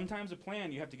things. Sometimes a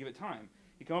plan, you have to give it time.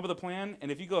 You come up with a plan, and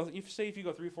if you go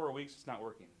 3-4 weeks, it's not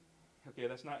working. Okay,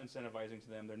 that's not incentivizing to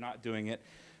them. They're not doing it.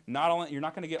 You're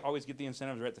not going to always get the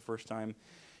incentives right the first time.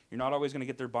 You're not always going to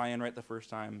get their buy-in right the first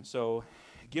time. So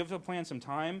give the plan some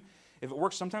time. If it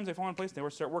works, sometimes they fall in place and they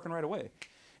start working right away.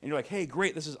 And you're like, hey,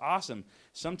 great, this is awesome.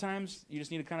 Sometimes you just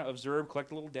need to kind of observe,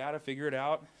 collect a little data, figure it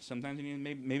out. Sometimes you need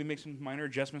to maybe make some minor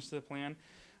adjustments to the plan.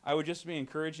 I would just be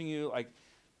encouraging you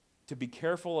to be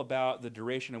careful about the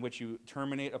duration in which you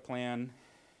terminate a plan.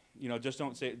 Just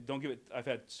don't give it. I've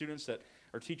had students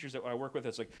or teachers that I work with,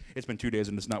 it's like, it's been 2 days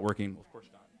and it's not working. Well, of course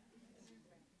not.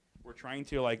 We're trying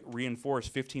to reinforce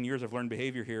 15 years of learned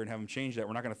behavior here and have them change that.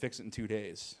 We're not going to fix it in 2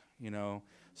 days,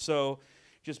 So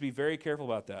just be very careful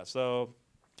about that. So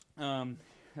that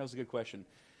was a good question.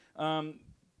 And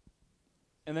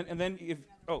then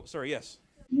yes.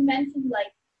 You mentioned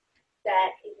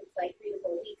that if it's 3 to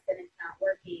 4 weeks and it's not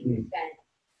working, then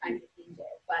it's time to change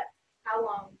it. But how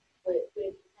long would it be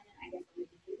dependent, I guess, on the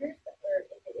behaviors? Or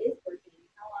if it is working,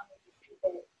 how long would you keep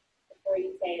it before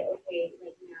you say, okay,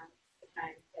 now it's the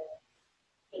time to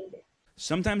change it?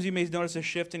 Sometimes you may notice a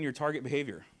shift in your target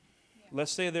behavior. Yeah.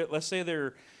 Let's say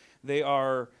they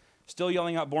are still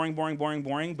yelling out boring,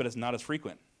 but it's not as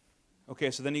frequent.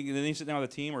 Okay, so then you sit down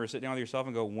with a team or sit down with yourself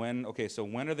and go, when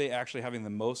are they actually having the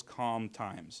most calm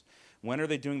times? When are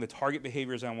they doing the target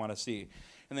behaviors I want to see?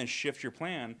 And then shift your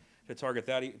plan to target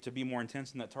that, to be more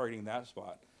intense in that targeting that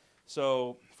spot.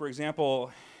 So, for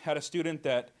example, had a student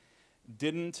that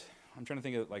didn't, I'm trying to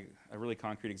think of a really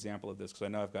concrete example of this because I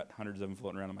know I've got hundreds of them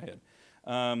floating around in my head.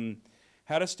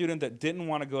 Had a student that didn't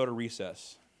want to go to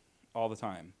recess all the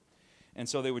time. And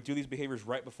so they would do these behaviors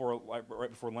right before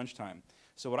lunchtime.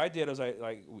 So what I did was I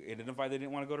identified they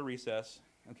didn't want to go to recess,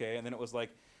 okay, and then it was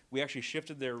we actually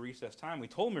shifted their recess time. We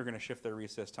told them we were going to shift their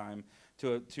recess time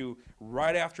to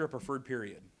right after a preferred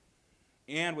period.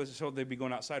 And so they'd be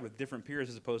going outside with different peers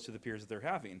as opposed to the peers that they're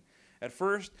having. At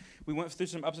first, we went through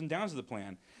some ups and downs of the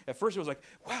plan. At first, it was like,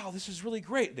 wow, this is really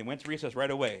great. They went to recess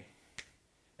right away.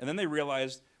 And then they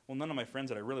realized, well, none of my friends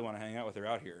that I really want to hang out with are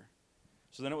out here.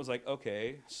 So then it was like,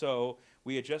 okay, so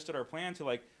we adjusted our plan to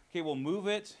okay, we'll move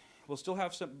it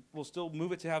We'll still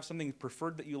move it to have something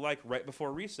preferred that you like right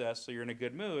before recess, so you're in a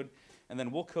good mood, and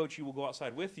then we'll coach you. We'll go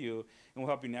outside with you, and we'll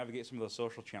help you navigate some of those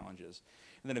social challenges.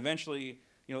 And then eventually,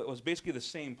 it was basically the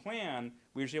same plan.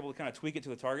 We were just able to kind of tweak it to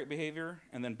the target behavior,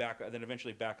 and then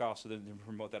eventually back off, so that they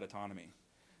promote that autonomy.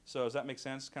 So does that make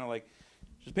sense? Kind of like,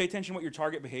 just pay attention to what your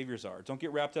target behaviors are. Don't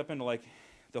get wrapped up into like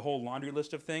the whole laundry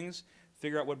list of things.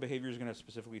 Figure out what behavior is going to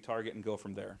specifically target and go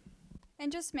from there.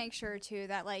 And just make sure too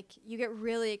that like you get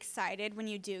really excited when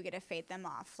you do get to fade them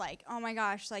off. Like, oh my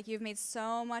gosh, like you've made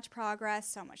so much progress,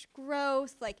 so much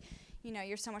growth. Like,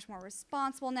 you're so much more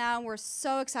responsible now. We're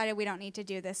so excited we don't need to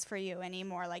do this for you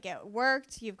anymore. Like it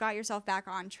worked. You've got yourself back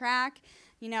on track,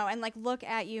 and like look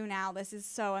at you now. This is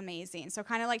so amazing. So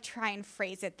kind of like try and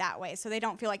phrase it that way so they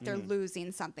don't feel like they're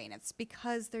losing something. It's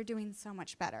because they're doing so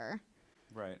much better.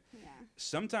 Right. Yeah.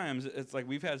 Sometimes it's like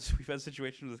we've had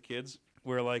situations with kids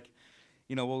where like,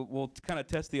 we'll kind of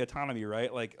test the autonomy,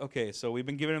 right? Like, okay, so we've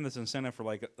been giving them this incentive for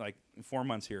like 4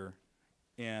 months here.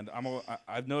 And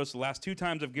I've noticed the last 2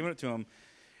 times I've given it to them,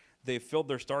 they've filled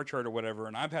their star chart or whatever,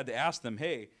 and I've had to ask them,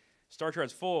 hey, star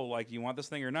chart's full, like, you want this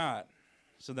thing or not?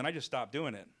 So then I just stopped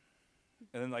doing it.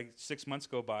 And then like 6 months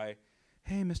go by,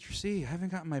 hey, Mr. C, I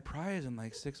haven't gotten my prize in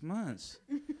like 6 months.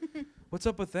 What's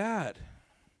up with that?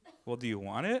 Well, do you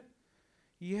want it?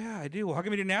 Yeah, I do. Well, how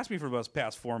come you didn't ask me for the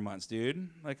past 4 months, dude?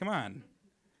 Like, come on.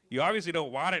 You obviously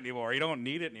don't want it anymore. You don't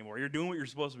need it anymore. You're doing what you're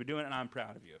supposed to be doing, and I'm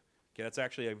proud of you. Okay, that's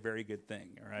actually a very good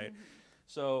thing, all right?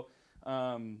 So,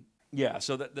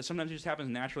 so that sometimes it just happens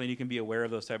naturally, and you can be aware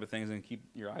of those type of things and keep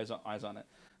your eyes on it.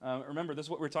 Remember, this is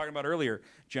what we were talking about earlier,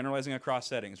 generalizing across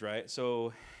settings, right?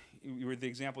 So you were the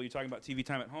example, you're talking about TV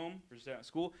time at home versus at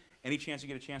school. Any chance you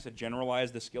get a chance to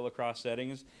generalize the skill across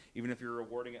settings, even if you're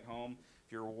rewarding at home,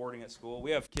 if you're rewarding at school.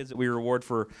 We have kids that we reward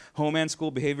for home and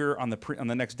school behavior on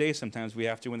the next day. Sometimes we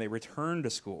have to when they return to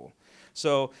school.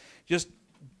 So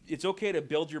it's okay to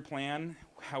build your plan.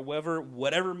 However,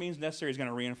 whatever means necessary is going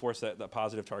to reinforce that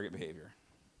positive target behavior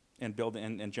and build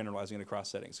and generalizing it across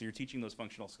settings. So you're teaching those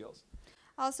functional skills.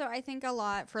 Also, I think a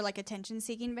lot for like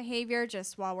attention-seeking behavior,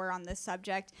 just while we're on this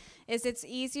subject, is it's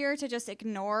easier to just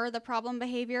ignore the problem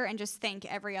behavior and just thank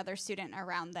every other student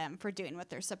around them for doing what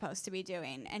they're supposed to be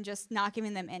doing and just not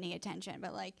giving them any attention.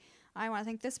 But like, I want to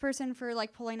thank this person for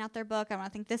like pulling out their book. I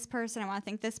want to thank this person. I want to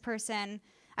thank this person.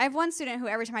 I have one student who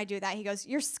every time I do that, he goes,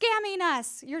 "You're scamming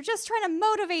us. You're just trying to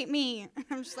motivate me."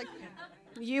 I'm just like,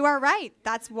 you are right.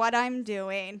 That's what I'm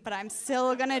doing, but I'm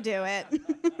still going to do it.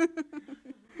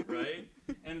 Right?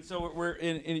 And so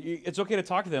it's okay to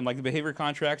talk to them. Like the behavior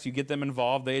contracts, you get them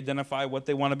involved. They identify what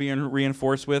they want to be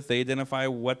reinforced with. They identify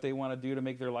what they want to do to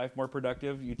make their life more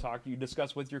productive. You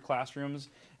discuss with your classrooms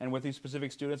and with these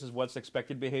specific students is what's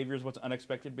expected behaviors, what's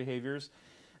unexpected behaviors,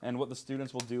 and what the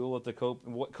students will do with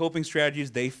what coping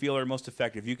strategies they feel are most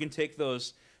effective. You can take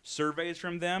those surveys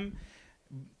from them.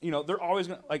 They're always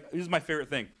going to, like, this is my favorite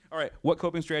thing. All right, what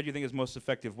coping strategy do you think is most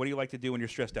effective? What do you like to do when you're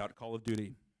stressed out? Call of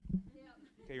Duty.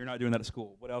 Okay, you're not doing that at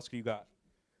school. What else you got?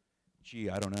 Gee,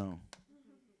 I don't know.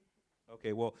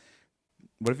 Okay, well,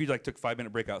 what if you took a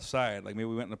 5-minute break outside? Like maybe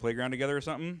we went in the playground together or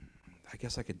something? I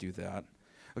guess I could do that.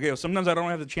 Okay, well, sometimes I don't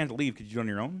have the chance to leave. Could you do it on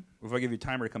your own? Or if I give you a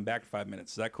timer to come back in 5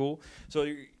 minutes, is that cool? So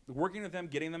you're working with them,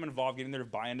 getting them involved, getting them to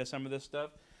buy into some of this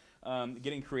stuff,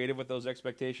 getting creative with those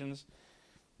expectations.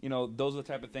 Those are the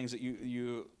type of things that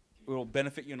you will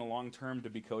benefit you in the long term to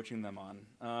be coaching them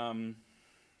on.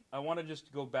 I want to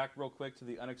just go back real quick to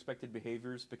the unexpected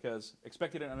behaviors, because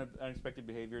expected and unexpected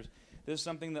behaviors, this is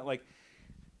something that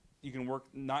you can work,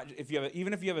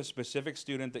 even if you have a specific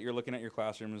student that you're looking at your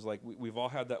classroom, is like we've all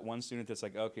had that one student that's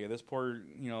like, okay, this poor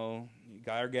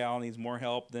guy or gal needs more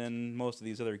help than most of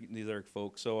these other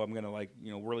folks, so I'm gonna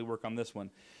really work on this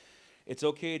one. It's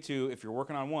okay to, if you're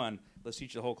working on one, let's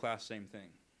teach the whole class the same thing.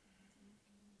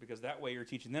 Because that way you're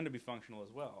teaching them to be functional as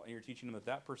well. And you're teaching them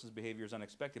that person's behavior is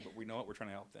unexpected, but we know it, we're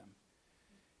trying to help them.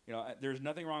 There's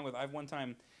nothing wrong with, I've one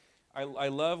time, I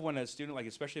love when a student,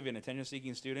 especially if an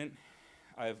attention-seeking student,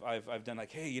 I've done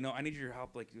hey, I need your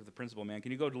help, with the principal, man.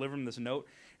 Can you go deliver him this note?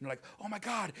 And they're like, oh my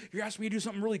God, you're asking me to do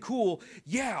something really cool.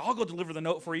 Yeah, I'll go deliver the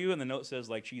note for you. And the note says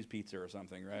cheese pizza or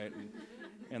something, right?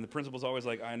 And the principal's always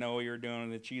like, I know you're doing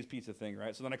the cheese pizza thing,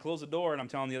 right? So then I close the door and I'm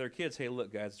telling the other kids, hey,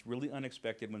 look, guys, it's really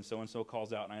unexpected when so-and-so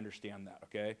calls out, and I understand that,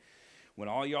 okay? When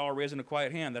all y'all are raising a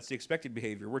quiet hand, that's the expected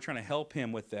behavior. We're trying to help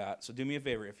him with that. So do me a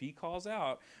favor. If he calls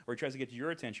out or he tries to get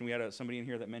your attention, we had somebody in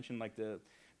here that mentioned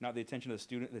not the attention of the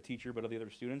student, the teacher, but of the other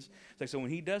students. It's so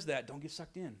when he does that, don't get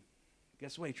sucked in.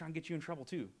 Guess what? He's trying to get you in trouble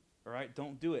too, all right?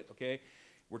 Don't do it, okay?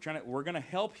 We're going to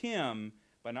help him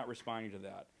by not responding to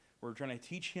that. We're trying to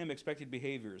teach him expected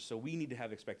behaviors, so we need to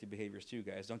have expected behaviors too,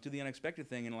 guys. Don't do the unexpected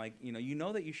thing and like, you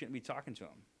know that you shouldn't be talking to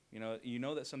him. You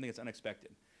know that something that's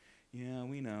unexpected. Yeah,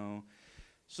 we know.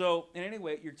 So in any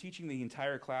way, you're teaching the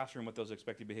entire classroom what those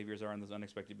expected behaviors are and those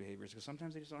unexpected behaviors, because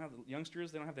sometimes they just don't have,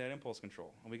 youngsters, they don't have that impulse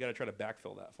control, and we got to try to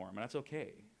backfill that for them, and that's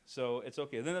okay. So it's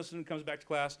okay. Then the student comes back to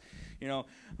class,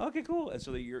 okay, cool, and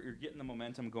so that you're getting the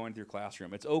momentum going through your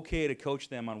classroom. It's okay to coach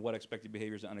them on what expected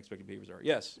behaviors and unexpected behaviors are.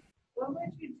 Yes? What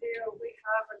would you do? We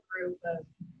have a group of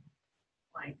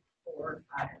like 4 or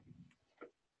 5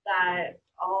 that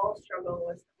all struggle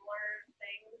with similar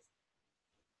things,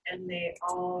 and they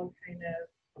all kind of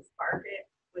spark it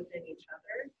within each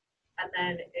other, and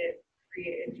then it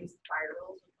just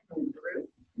spirals with the whole group.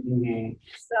 Mm-hmm.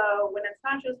 So when it's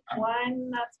not just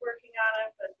one that's working on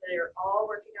it, but they're all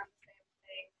working on the same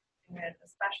thing, and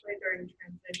especially during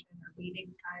transition or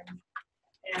meeting times,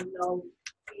 and they'll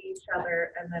see each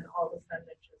other, and then all of a sudden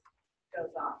it just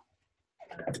goes off.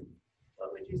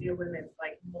 What would you do when it's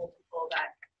like multiple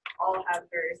that all have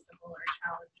very similar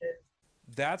challenges?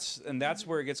 That's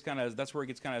where it gets kind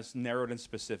of narrowed and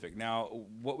specific. Now,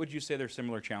 what would you say their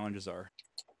similar challenges are?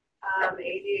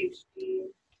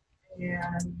 ADHD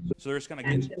and so they're just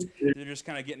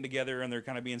kind of getting together and they're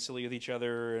kind of being silly with each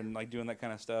other and like doing that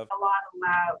kind of stuff. A lot of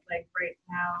loud, like right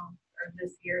now or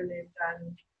this year they've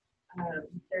done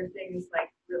their things like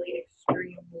really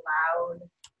extreme loud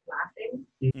laughing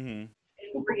in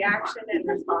reaction and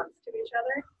response to each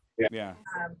other. Yeah.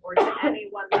 Or to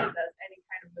anyone that does any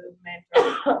kind of movement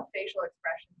or facial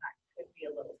expression that could be a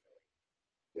little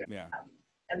silly. Yeah.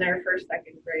 And they're first,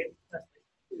 second grade, mostly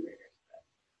 2 graders.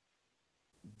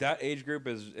 That age group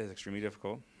is extremely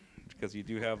difficult because you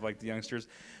do have like the youngsters.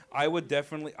 What I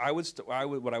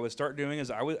would start doing is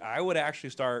I would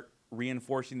actually start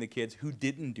reinforcing the kids who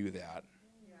didn't do that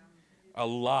a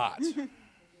lot.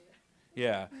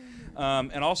 Yeah.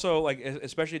 And also, like,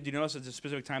 especially, do you notice it's a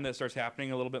specific time that it starts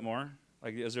happening a little bit more?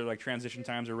 Like, is there, like, transition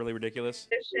times are really ridiculous?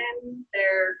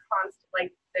 They're constant,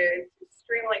 like, they're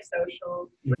extremely social.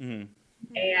 Mm-hmm.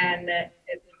 And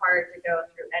it's hard to go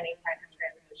through any kind of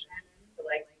transition. To,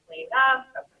 like, clean up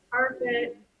the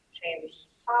carpet, change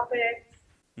topics.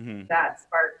 Mm-hmm. That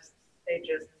sparks, they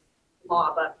just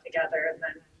lob up together and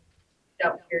then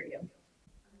don't hear you.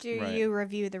 Do you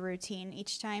review the routine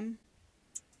each time?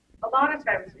 A lot of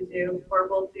times we do, or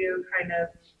we'll do kind of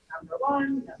number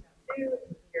 1, number 2,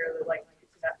 and here the like 2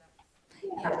 steps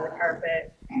under the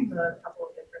carpet, a couple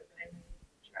of different things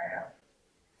to try out.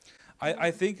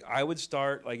 I think I would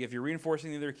start, like, if you're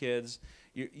reinforcing the other kids,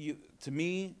 to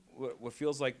me, what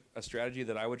feels like a strategy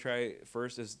that I would try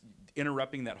first is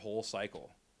interrupting that whole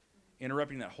cycle.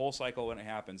 Interrupting that whole cycle when it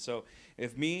happens. So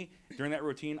if during that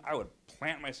routine, I would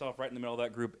plant myself right in the middle of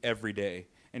that group every day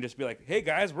and just be like, hey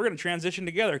guys, we're going to transition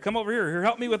together. Come over here,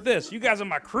 help me with this. You guys are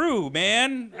my crew,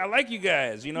 man. I like you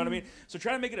guys. You know what I mean? So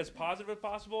try to make it as positive as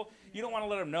possible. You don't want to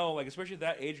let them know, like, especially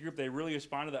that age group, they really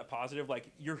respond to that positive, like,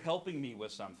 you're helping me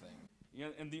with something. You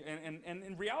know, and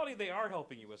in reality, they are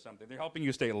helping you with something. They're helping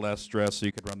you stay less stressed so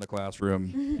you could run the classroom,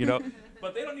 you know?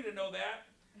 But they don't need to know that.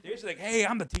 They're just like, hey,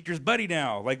 I'm the teacher's buddy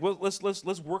now. Like, let's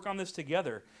work on this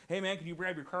together. Hey, man, can you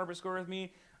grab your carpet square with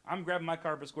me? I'm grabbing my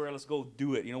carpet square. Let's go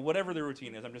do it. You know, whatever the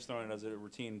routine is. I'm just throwing it as a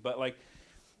routine. But, like,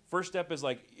 first step is,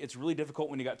 like, it's really difficult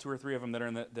when you got 2 or 3 of them that are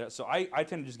in that. So I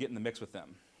tend to just get in the mix with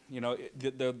them. You know,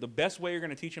 the best way you're going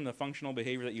to teach them the functional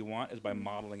behavior that you want is by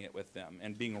modeling it with them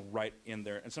and being right in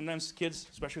there. And sometimes kids,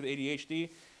 especially with ADHD,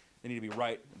 they need to be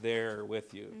right there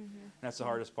with you. And that's the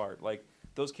hardest part. Like,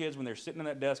 those kids, when they're sitting on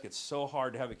that desk, it's so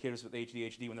hard to have a kid with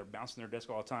ADHD when they're bouncing their desk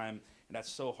all the time, and that's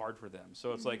so hard for them.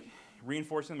 So it's like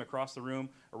reinforcing them across the room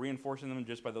or reinforcing them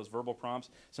just by those verbal prompts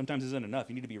sometimes isn't enough.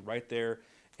 You need to be right there,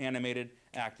 animated,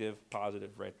 active,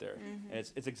 positive, right there. And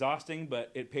it's exhausting,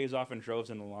 but it pays off in droves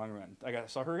in the long run. I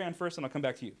saw her hand first, and I'll come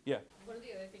back to you. Yeah. One of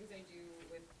the other things I do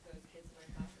with those kids in my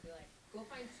class would be like, go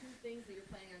find 2 things that you're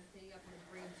planning on staying up and then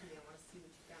bring them to me. I want to see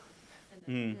what you found. And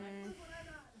then like, look what I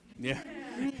got. Yeah.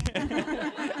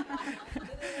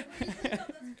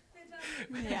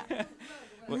 Yeah.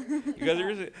 Well, you guys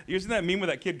are using that meme with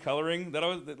that kid coloring? That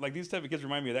always, like, these type of kids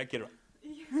remind me of that kid.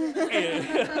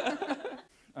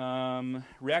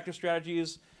 Reactive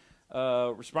strategies.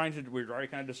 Responding to, we're already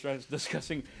kind of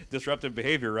discussing disruptive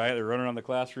behavior, right? They're running around the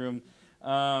classroom.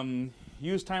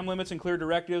 Use time limits and clear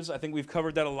directives. I think we've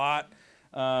covered that a lot.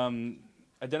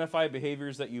 Identify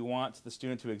behaviors that you want the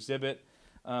student to exhibit.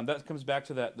 That comes back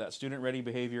to that student-ready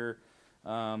behavior.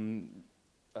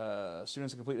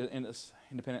 Students complete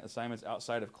independent assignments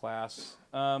outside of class.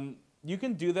 You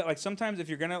can do that. Like, sometimes if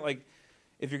you're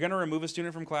gonna remove a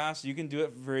student from class, you can do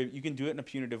it in a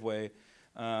punitive way.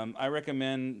 I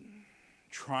recommend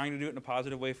trying to do it in a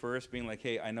positive way first, being like,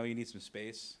 hey, I know you need some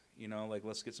space. You know, like,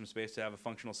 let's get some space to have a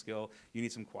functional skill. You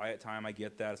need some quiet time. I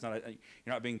get that. It's not you're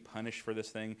not being punished for this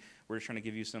thing. We're just trying to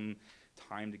give you some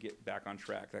time to get back on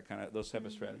track. Those type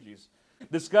of strategies.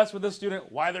 Discuss with the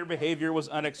student why their behavior was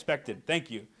unexpected.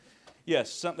 Thank you.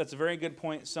 Yes, that's a very good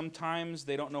point. Sometimes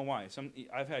they don't know why.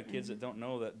 I've had kids that don't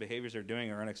know that behaviors they're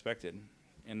doing are unexpected,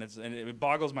 and it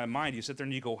boggles my mind. You sit there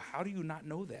and you go, how do you not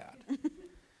know that?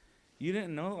 You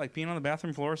didn't know, like, peeing on the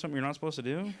bathroom floor is something you're not supposed to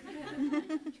do?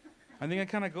 I think it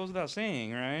kind of goes without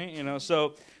saying, right? You know,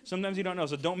 so sometimes you don't know.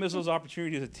 So don't miss those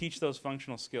opportunities to teach those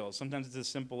functional skills. Sometimes it's as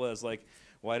simple as, like,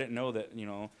 well, I didn't know that, you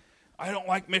know, I don't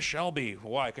like Miss Shelby.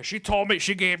 Why? Because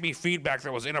she gave me feedback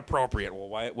that was inappropriate. Well,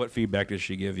 what feedback did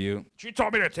she give you? She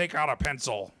told me to take out a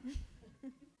pencil.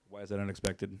 Why is that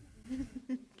unexpected?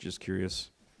 Just curious.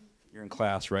 You're in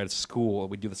class, right? It's school.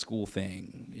 We do the school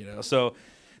thing, you know. So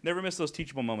never miss those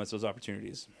teachable moments, those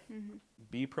opportunities.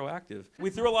 Be proactive. We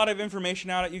threw a lot of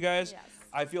information out at you guys. Yes.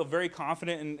 I feel very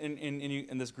confident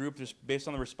in this group just based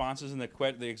on the responses and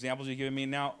the examples you've given me.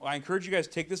 Now, I encourage you guys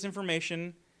to take this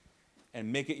information and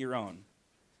make it your own.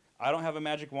 I don't have a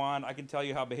magic wand. I can tell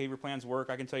you how behavior plans work.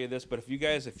 I can tell you this, but if you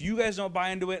guys don't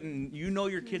buy into it and you know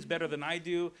your kids better than I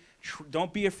do,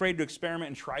 don't be afraid to experiment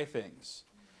and try things.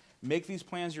 Make these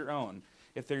plans your own.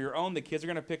 If they're your own, the kids are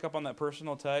going to pick up on that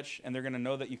personal touch, and they're going to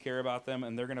know that you care about them,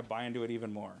 and they're going to buy into it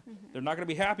even more. They're not going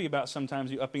to be happy about sometimes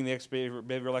you upping the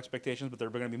behavioral expectations, but they're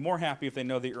going to be more happy if they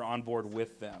know that you're on board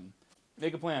with them.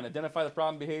 Make a plan. Identify the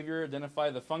problem behavior. Identify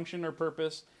the function or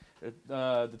purpose.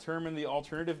 Determine the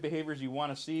alternative behaviors you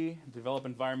want to see. Develop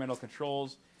environmental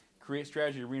controls. Create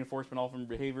strategy reinforcement alternate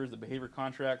behaviors, the behavior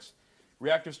contracts.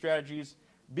 Reactive strategies.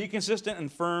 Be consistent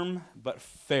and firm, but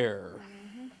fair.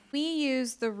 We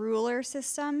use the ruler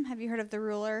system. Have you heard of the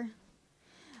ruler?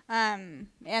 And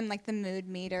like the mood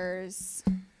meters.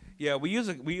 Yeah, we use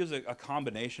a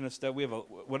combination of stuff. We have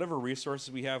whatever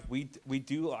resources we have.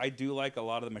 I do like a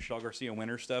lot of the Michelle Garcia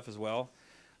Winter stuff as well.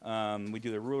 We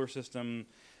do the ruler system,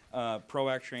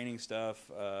 PROACT training stuff.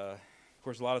 Of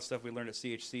course, a lot of stuff we learned at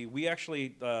CHC. We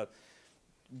actually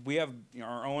we have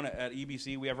our own at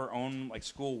EBC. We have our own like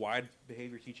school-wide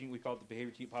behavior teaching. We call it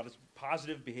the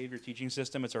positive behavior teaching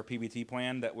system. It's our PBT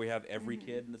plan that we have every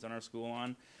kid that's on our school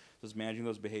on. So it's managing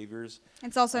those behaviors.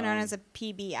 It's also known as a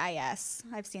PBIS.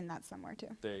 I've seen that somewhere too.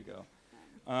 There you go.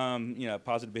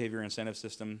 Positive behavior incentive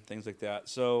system, things like that.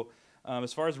 So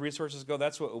as far as resources go,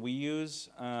 that's what we use.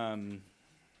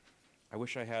 I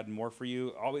wish I had more for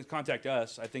you. Always contact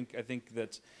us. I think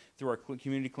that through our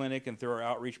community clinic and through our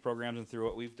outreach programs and through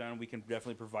what we've done, we can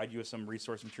definitely provide you with some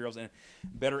resource materials and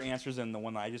better answers than the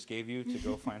one I just gave you to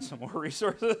go find some more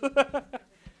resources. A lot of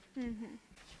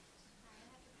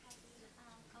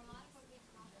what we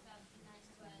talked about tonight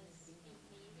was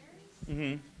behaviors.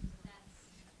 That's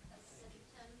a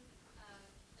symptom of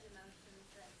an emotion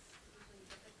that's usually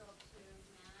difficult to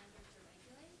manage or to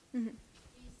regulate.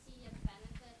 Do you see a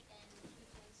benefit in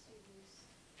teaching students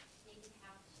maybe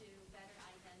how to better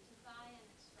identify and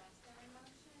express their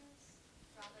emotions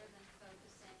rather than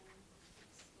focusing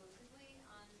exclusively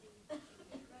on the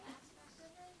behavioral aspects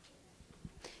of it?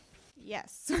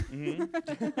 Yes.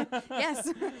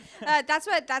 Yes.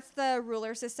 That's the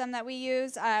ruler system that we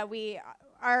use. We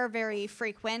are very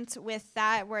frequent with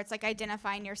that, where it's like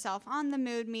identifying yourself on the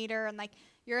mood meter and like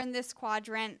you're in this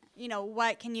quadrant,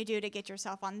 what can you do to get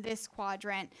yourself on this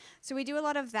quadrant? So we do a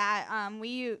lot of that.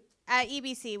 At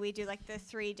EBC, we do like the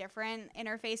 3 different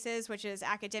interfaces, which is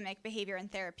academic, behavior,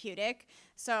 and therapeutic.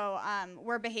 So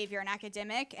we're behavior and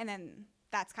academic, and then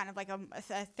that's kind of like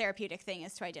a therapeutic thing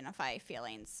is to identify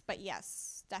feelings. But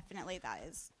yes, definitely that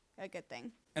is a good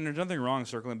thing. And there's nothing wrong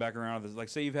circling back around with this. Like,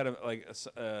 say you've had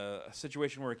a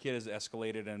situation where a kid has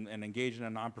escalated and engaged in a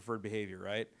non-preferred behavior,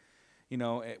 right?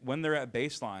 When they're at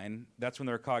baseline, that's when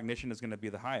their cognition is going to be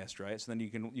the highest, right? So then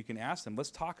you can ask them,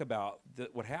 let's talk about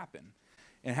what happened,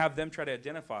 and have them try to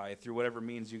identify through whatever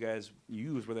means you guys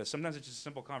use. Whether sometimes it's just a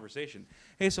simple conversation.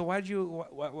 Hey, so why did you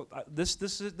this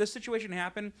situation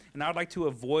happened, and I would like to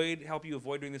help you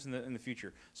avoid doing this in the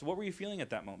future. So what were you feeling at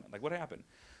that moment? Like, what happened?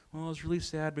 Well, I was really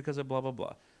sad because of blah blah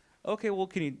blah. Okay, well,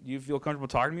 do you feel comfortable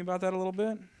talking to me about that a little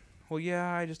bit? Well,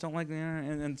 yeah, I just don't like that.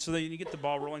 And so then you get the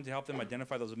ball rolling to help them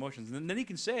identify those emotions. And then you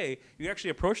can say, you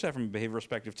actually approach that from a behavioral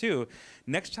perspective too.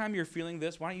 Next time you're feeling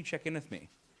this, why don't you check in with me?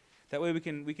 That way we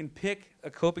can pick a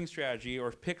coping strategy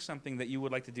or pick something that you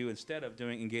would like to do instead of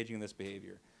engaging in this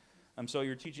behavior. So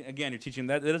you're teaching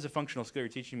that is a functional skill. You're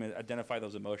teaching them to identify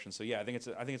those emotions. So yeah, I think it's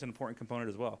an important component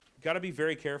as well. Got to be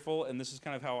very careful, and this is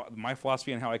kind of how my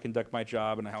philosophy and how I conduct my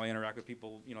job and how I interact with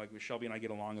people. Like with Shelby and I get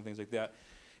along and things like that.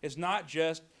 It's not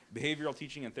just behavioral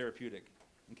teaching and therapeutic.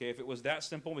 Okay, if it was that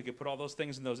simple, we could put all those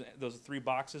things in those 3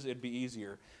 boxes, it'd be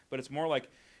easier. But it's more like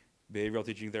behavioral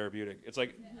teaching therapeutic. It's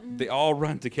like they all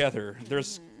run together.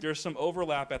 There's some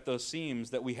overlap at those seams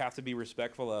that we have to be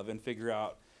respectful of and figure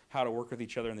out how to work with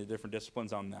each other in the different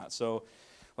disciplines on that. So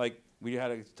like we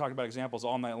had talked about examples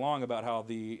all night long about how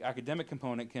the academic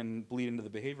component can bleed into the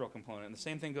behavioral component. And the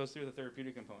same thing goes through the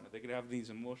therapeutic component. They could have these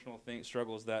emotional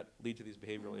struggles that lead to these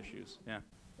behavioral issues. Yeah.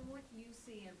 From what you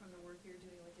see and from the work you're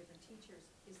doing with different teachers,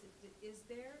 is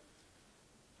there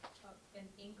an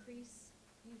increase,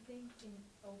 you think, in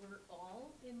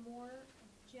overall in more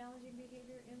challenging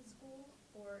behavior in school?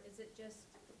 Or is it just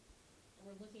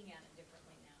we're looking at it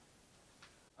differently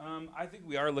now? I think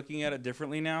we are looking at it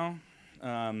differently now.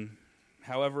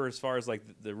 However, as far as like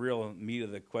the real meat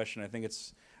of the question, I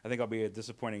think I'll be a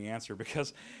disappointing answer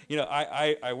because, you know,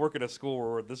 I work at a school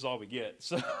where this is all we get.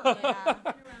 So. Yeah. I've been around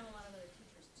a lot of other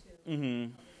teachers too.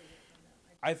 Mm-hmm.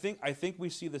 I think we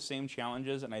see the same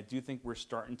challenges, and I do think we're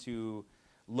starting to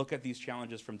look at these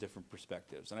challenges from different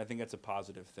perspectives, and I think that's a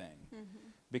positive thing.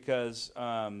 Because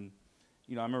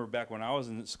you know, I remember back when I was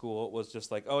in school, it was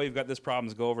just like, oh, you've got this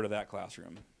problem, go over to that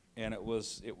classroom. And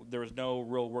there was no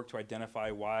real work to identify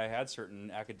why I had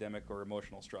certain academic or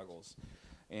emotional struggles.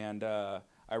 And I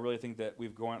really think that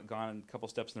we've gone a couple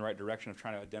steps in the right direction of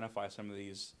trying to identify some of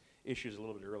these issues a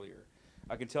little bit earlier.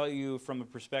 I can tell you from the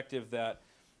perspective that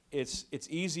it's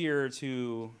easier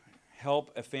to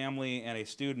help a family and a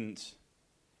student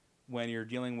when you're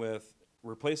dealing with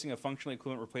replacing a functionally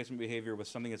equivalent replacement behavior with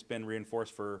something that's been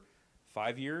reinforced for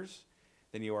 5 years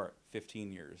than you are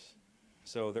 15 years.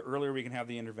 So the earlier we can have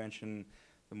the intervention,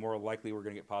 the more likely we're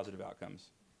going to get positive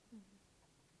outcomes.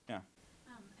 Yeah.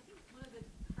 I think one of the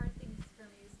hard things for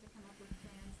me is to come up with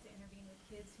plans to intervene with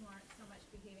kids who aren't so much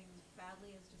behaving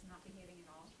badly as just not behaving at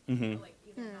all. Mm-hmm. So like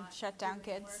either not Shut down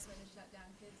doing kids. work or to shut down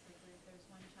kids. Like there's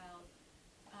one child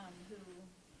who,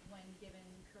 when given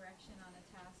correction on a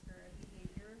task or a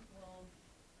behavior, will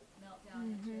melt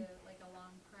down into like a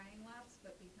long crying lapse,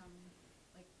 but become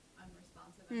like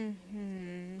unresponsive and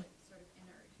communicative, like sort of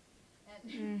inert.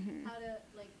 And how to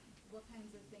like what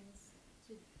kinds of things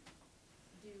to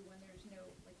do when there's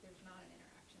not an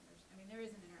interaction. There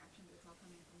is an interaction, but it's all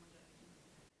coming from one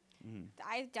direction.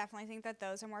 I definitely think that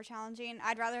those are more challenging.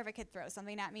 I'd rather have a kid throw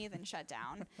something at me than shut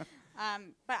down.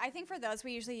 But I think for those,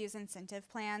 we usually use incentive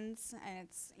plans. And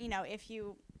it's, you know, if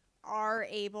you are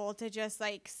able to just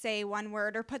like say one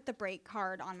word or put the break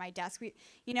card on my desk,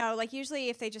 you know, like usually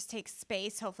if they just take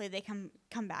space, hopefully they can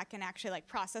come back and actually like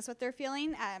process what they're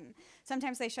feeling.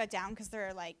 Sometimes they shut down because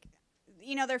they're like,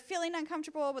 you know, they're feeling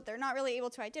uncomfortable, but they're not really able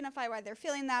to identify why they're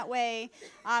feeling that way.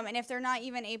 And if they're not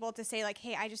even able to say like,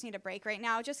 hey, I just need a break right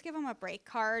now, just give them a break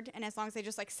card. And as long as they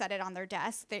just like set it on their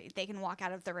desk, they can walk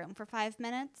out of the room for 5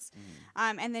 minutes.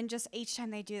 And then just each time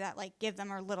they do that, like give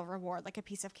them a little reward, like a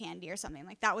piece of candy or something.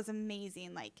 Like that was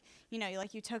amazing. Like, you know,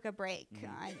 like you took a break.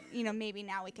 You know, maybe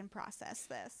now we can process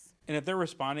this. And if they're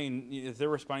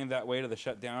responding that way to the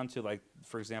shutdown, to like,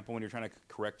 for example, when you're trying to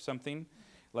correct something,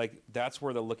 like that's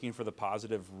where the looking for the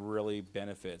positive really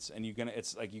benefits. And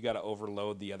it's like you got to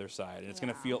overload the other side, and it's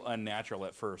going to feel unnatural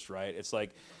at first, right? It's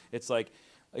like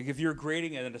if you're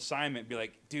grading an assignment, be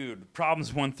like, dude,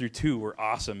 problems 1 through 2 were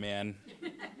awesome, man.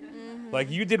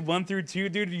 Like you did 1 through 2,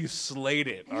 dude, you slayed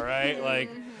it, all right? Like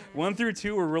 1 through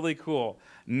 2 were really cool.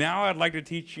 Now I'd like to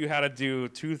teach you how to do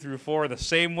 2 through 4 the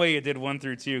same way you did 1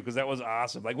 through 2, because that was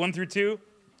awesome. Like 1 through 2,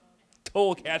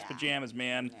 total cat's pajamas,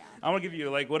 man. I'm gonna give you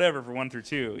like whatever for 1 through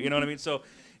 2. You know what I mean? So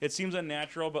it seems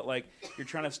unnatural, but like you're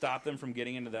trying to stop them from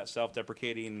getting into that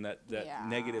self-deprecating, that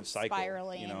negative cycle.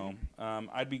 Spiraling. You know,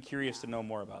 I'd be curious to know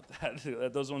more about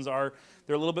that. Those ones they're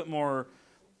a little bit more.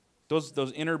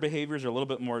 Those inner behaviors are a little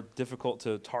bit more difficult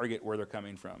to target where they're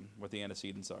coming from, what the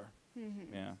antecedents are.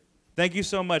 Yeah. Thank you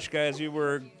so much, guys. You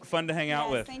were fun to hang out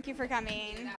with. Thank you for coming.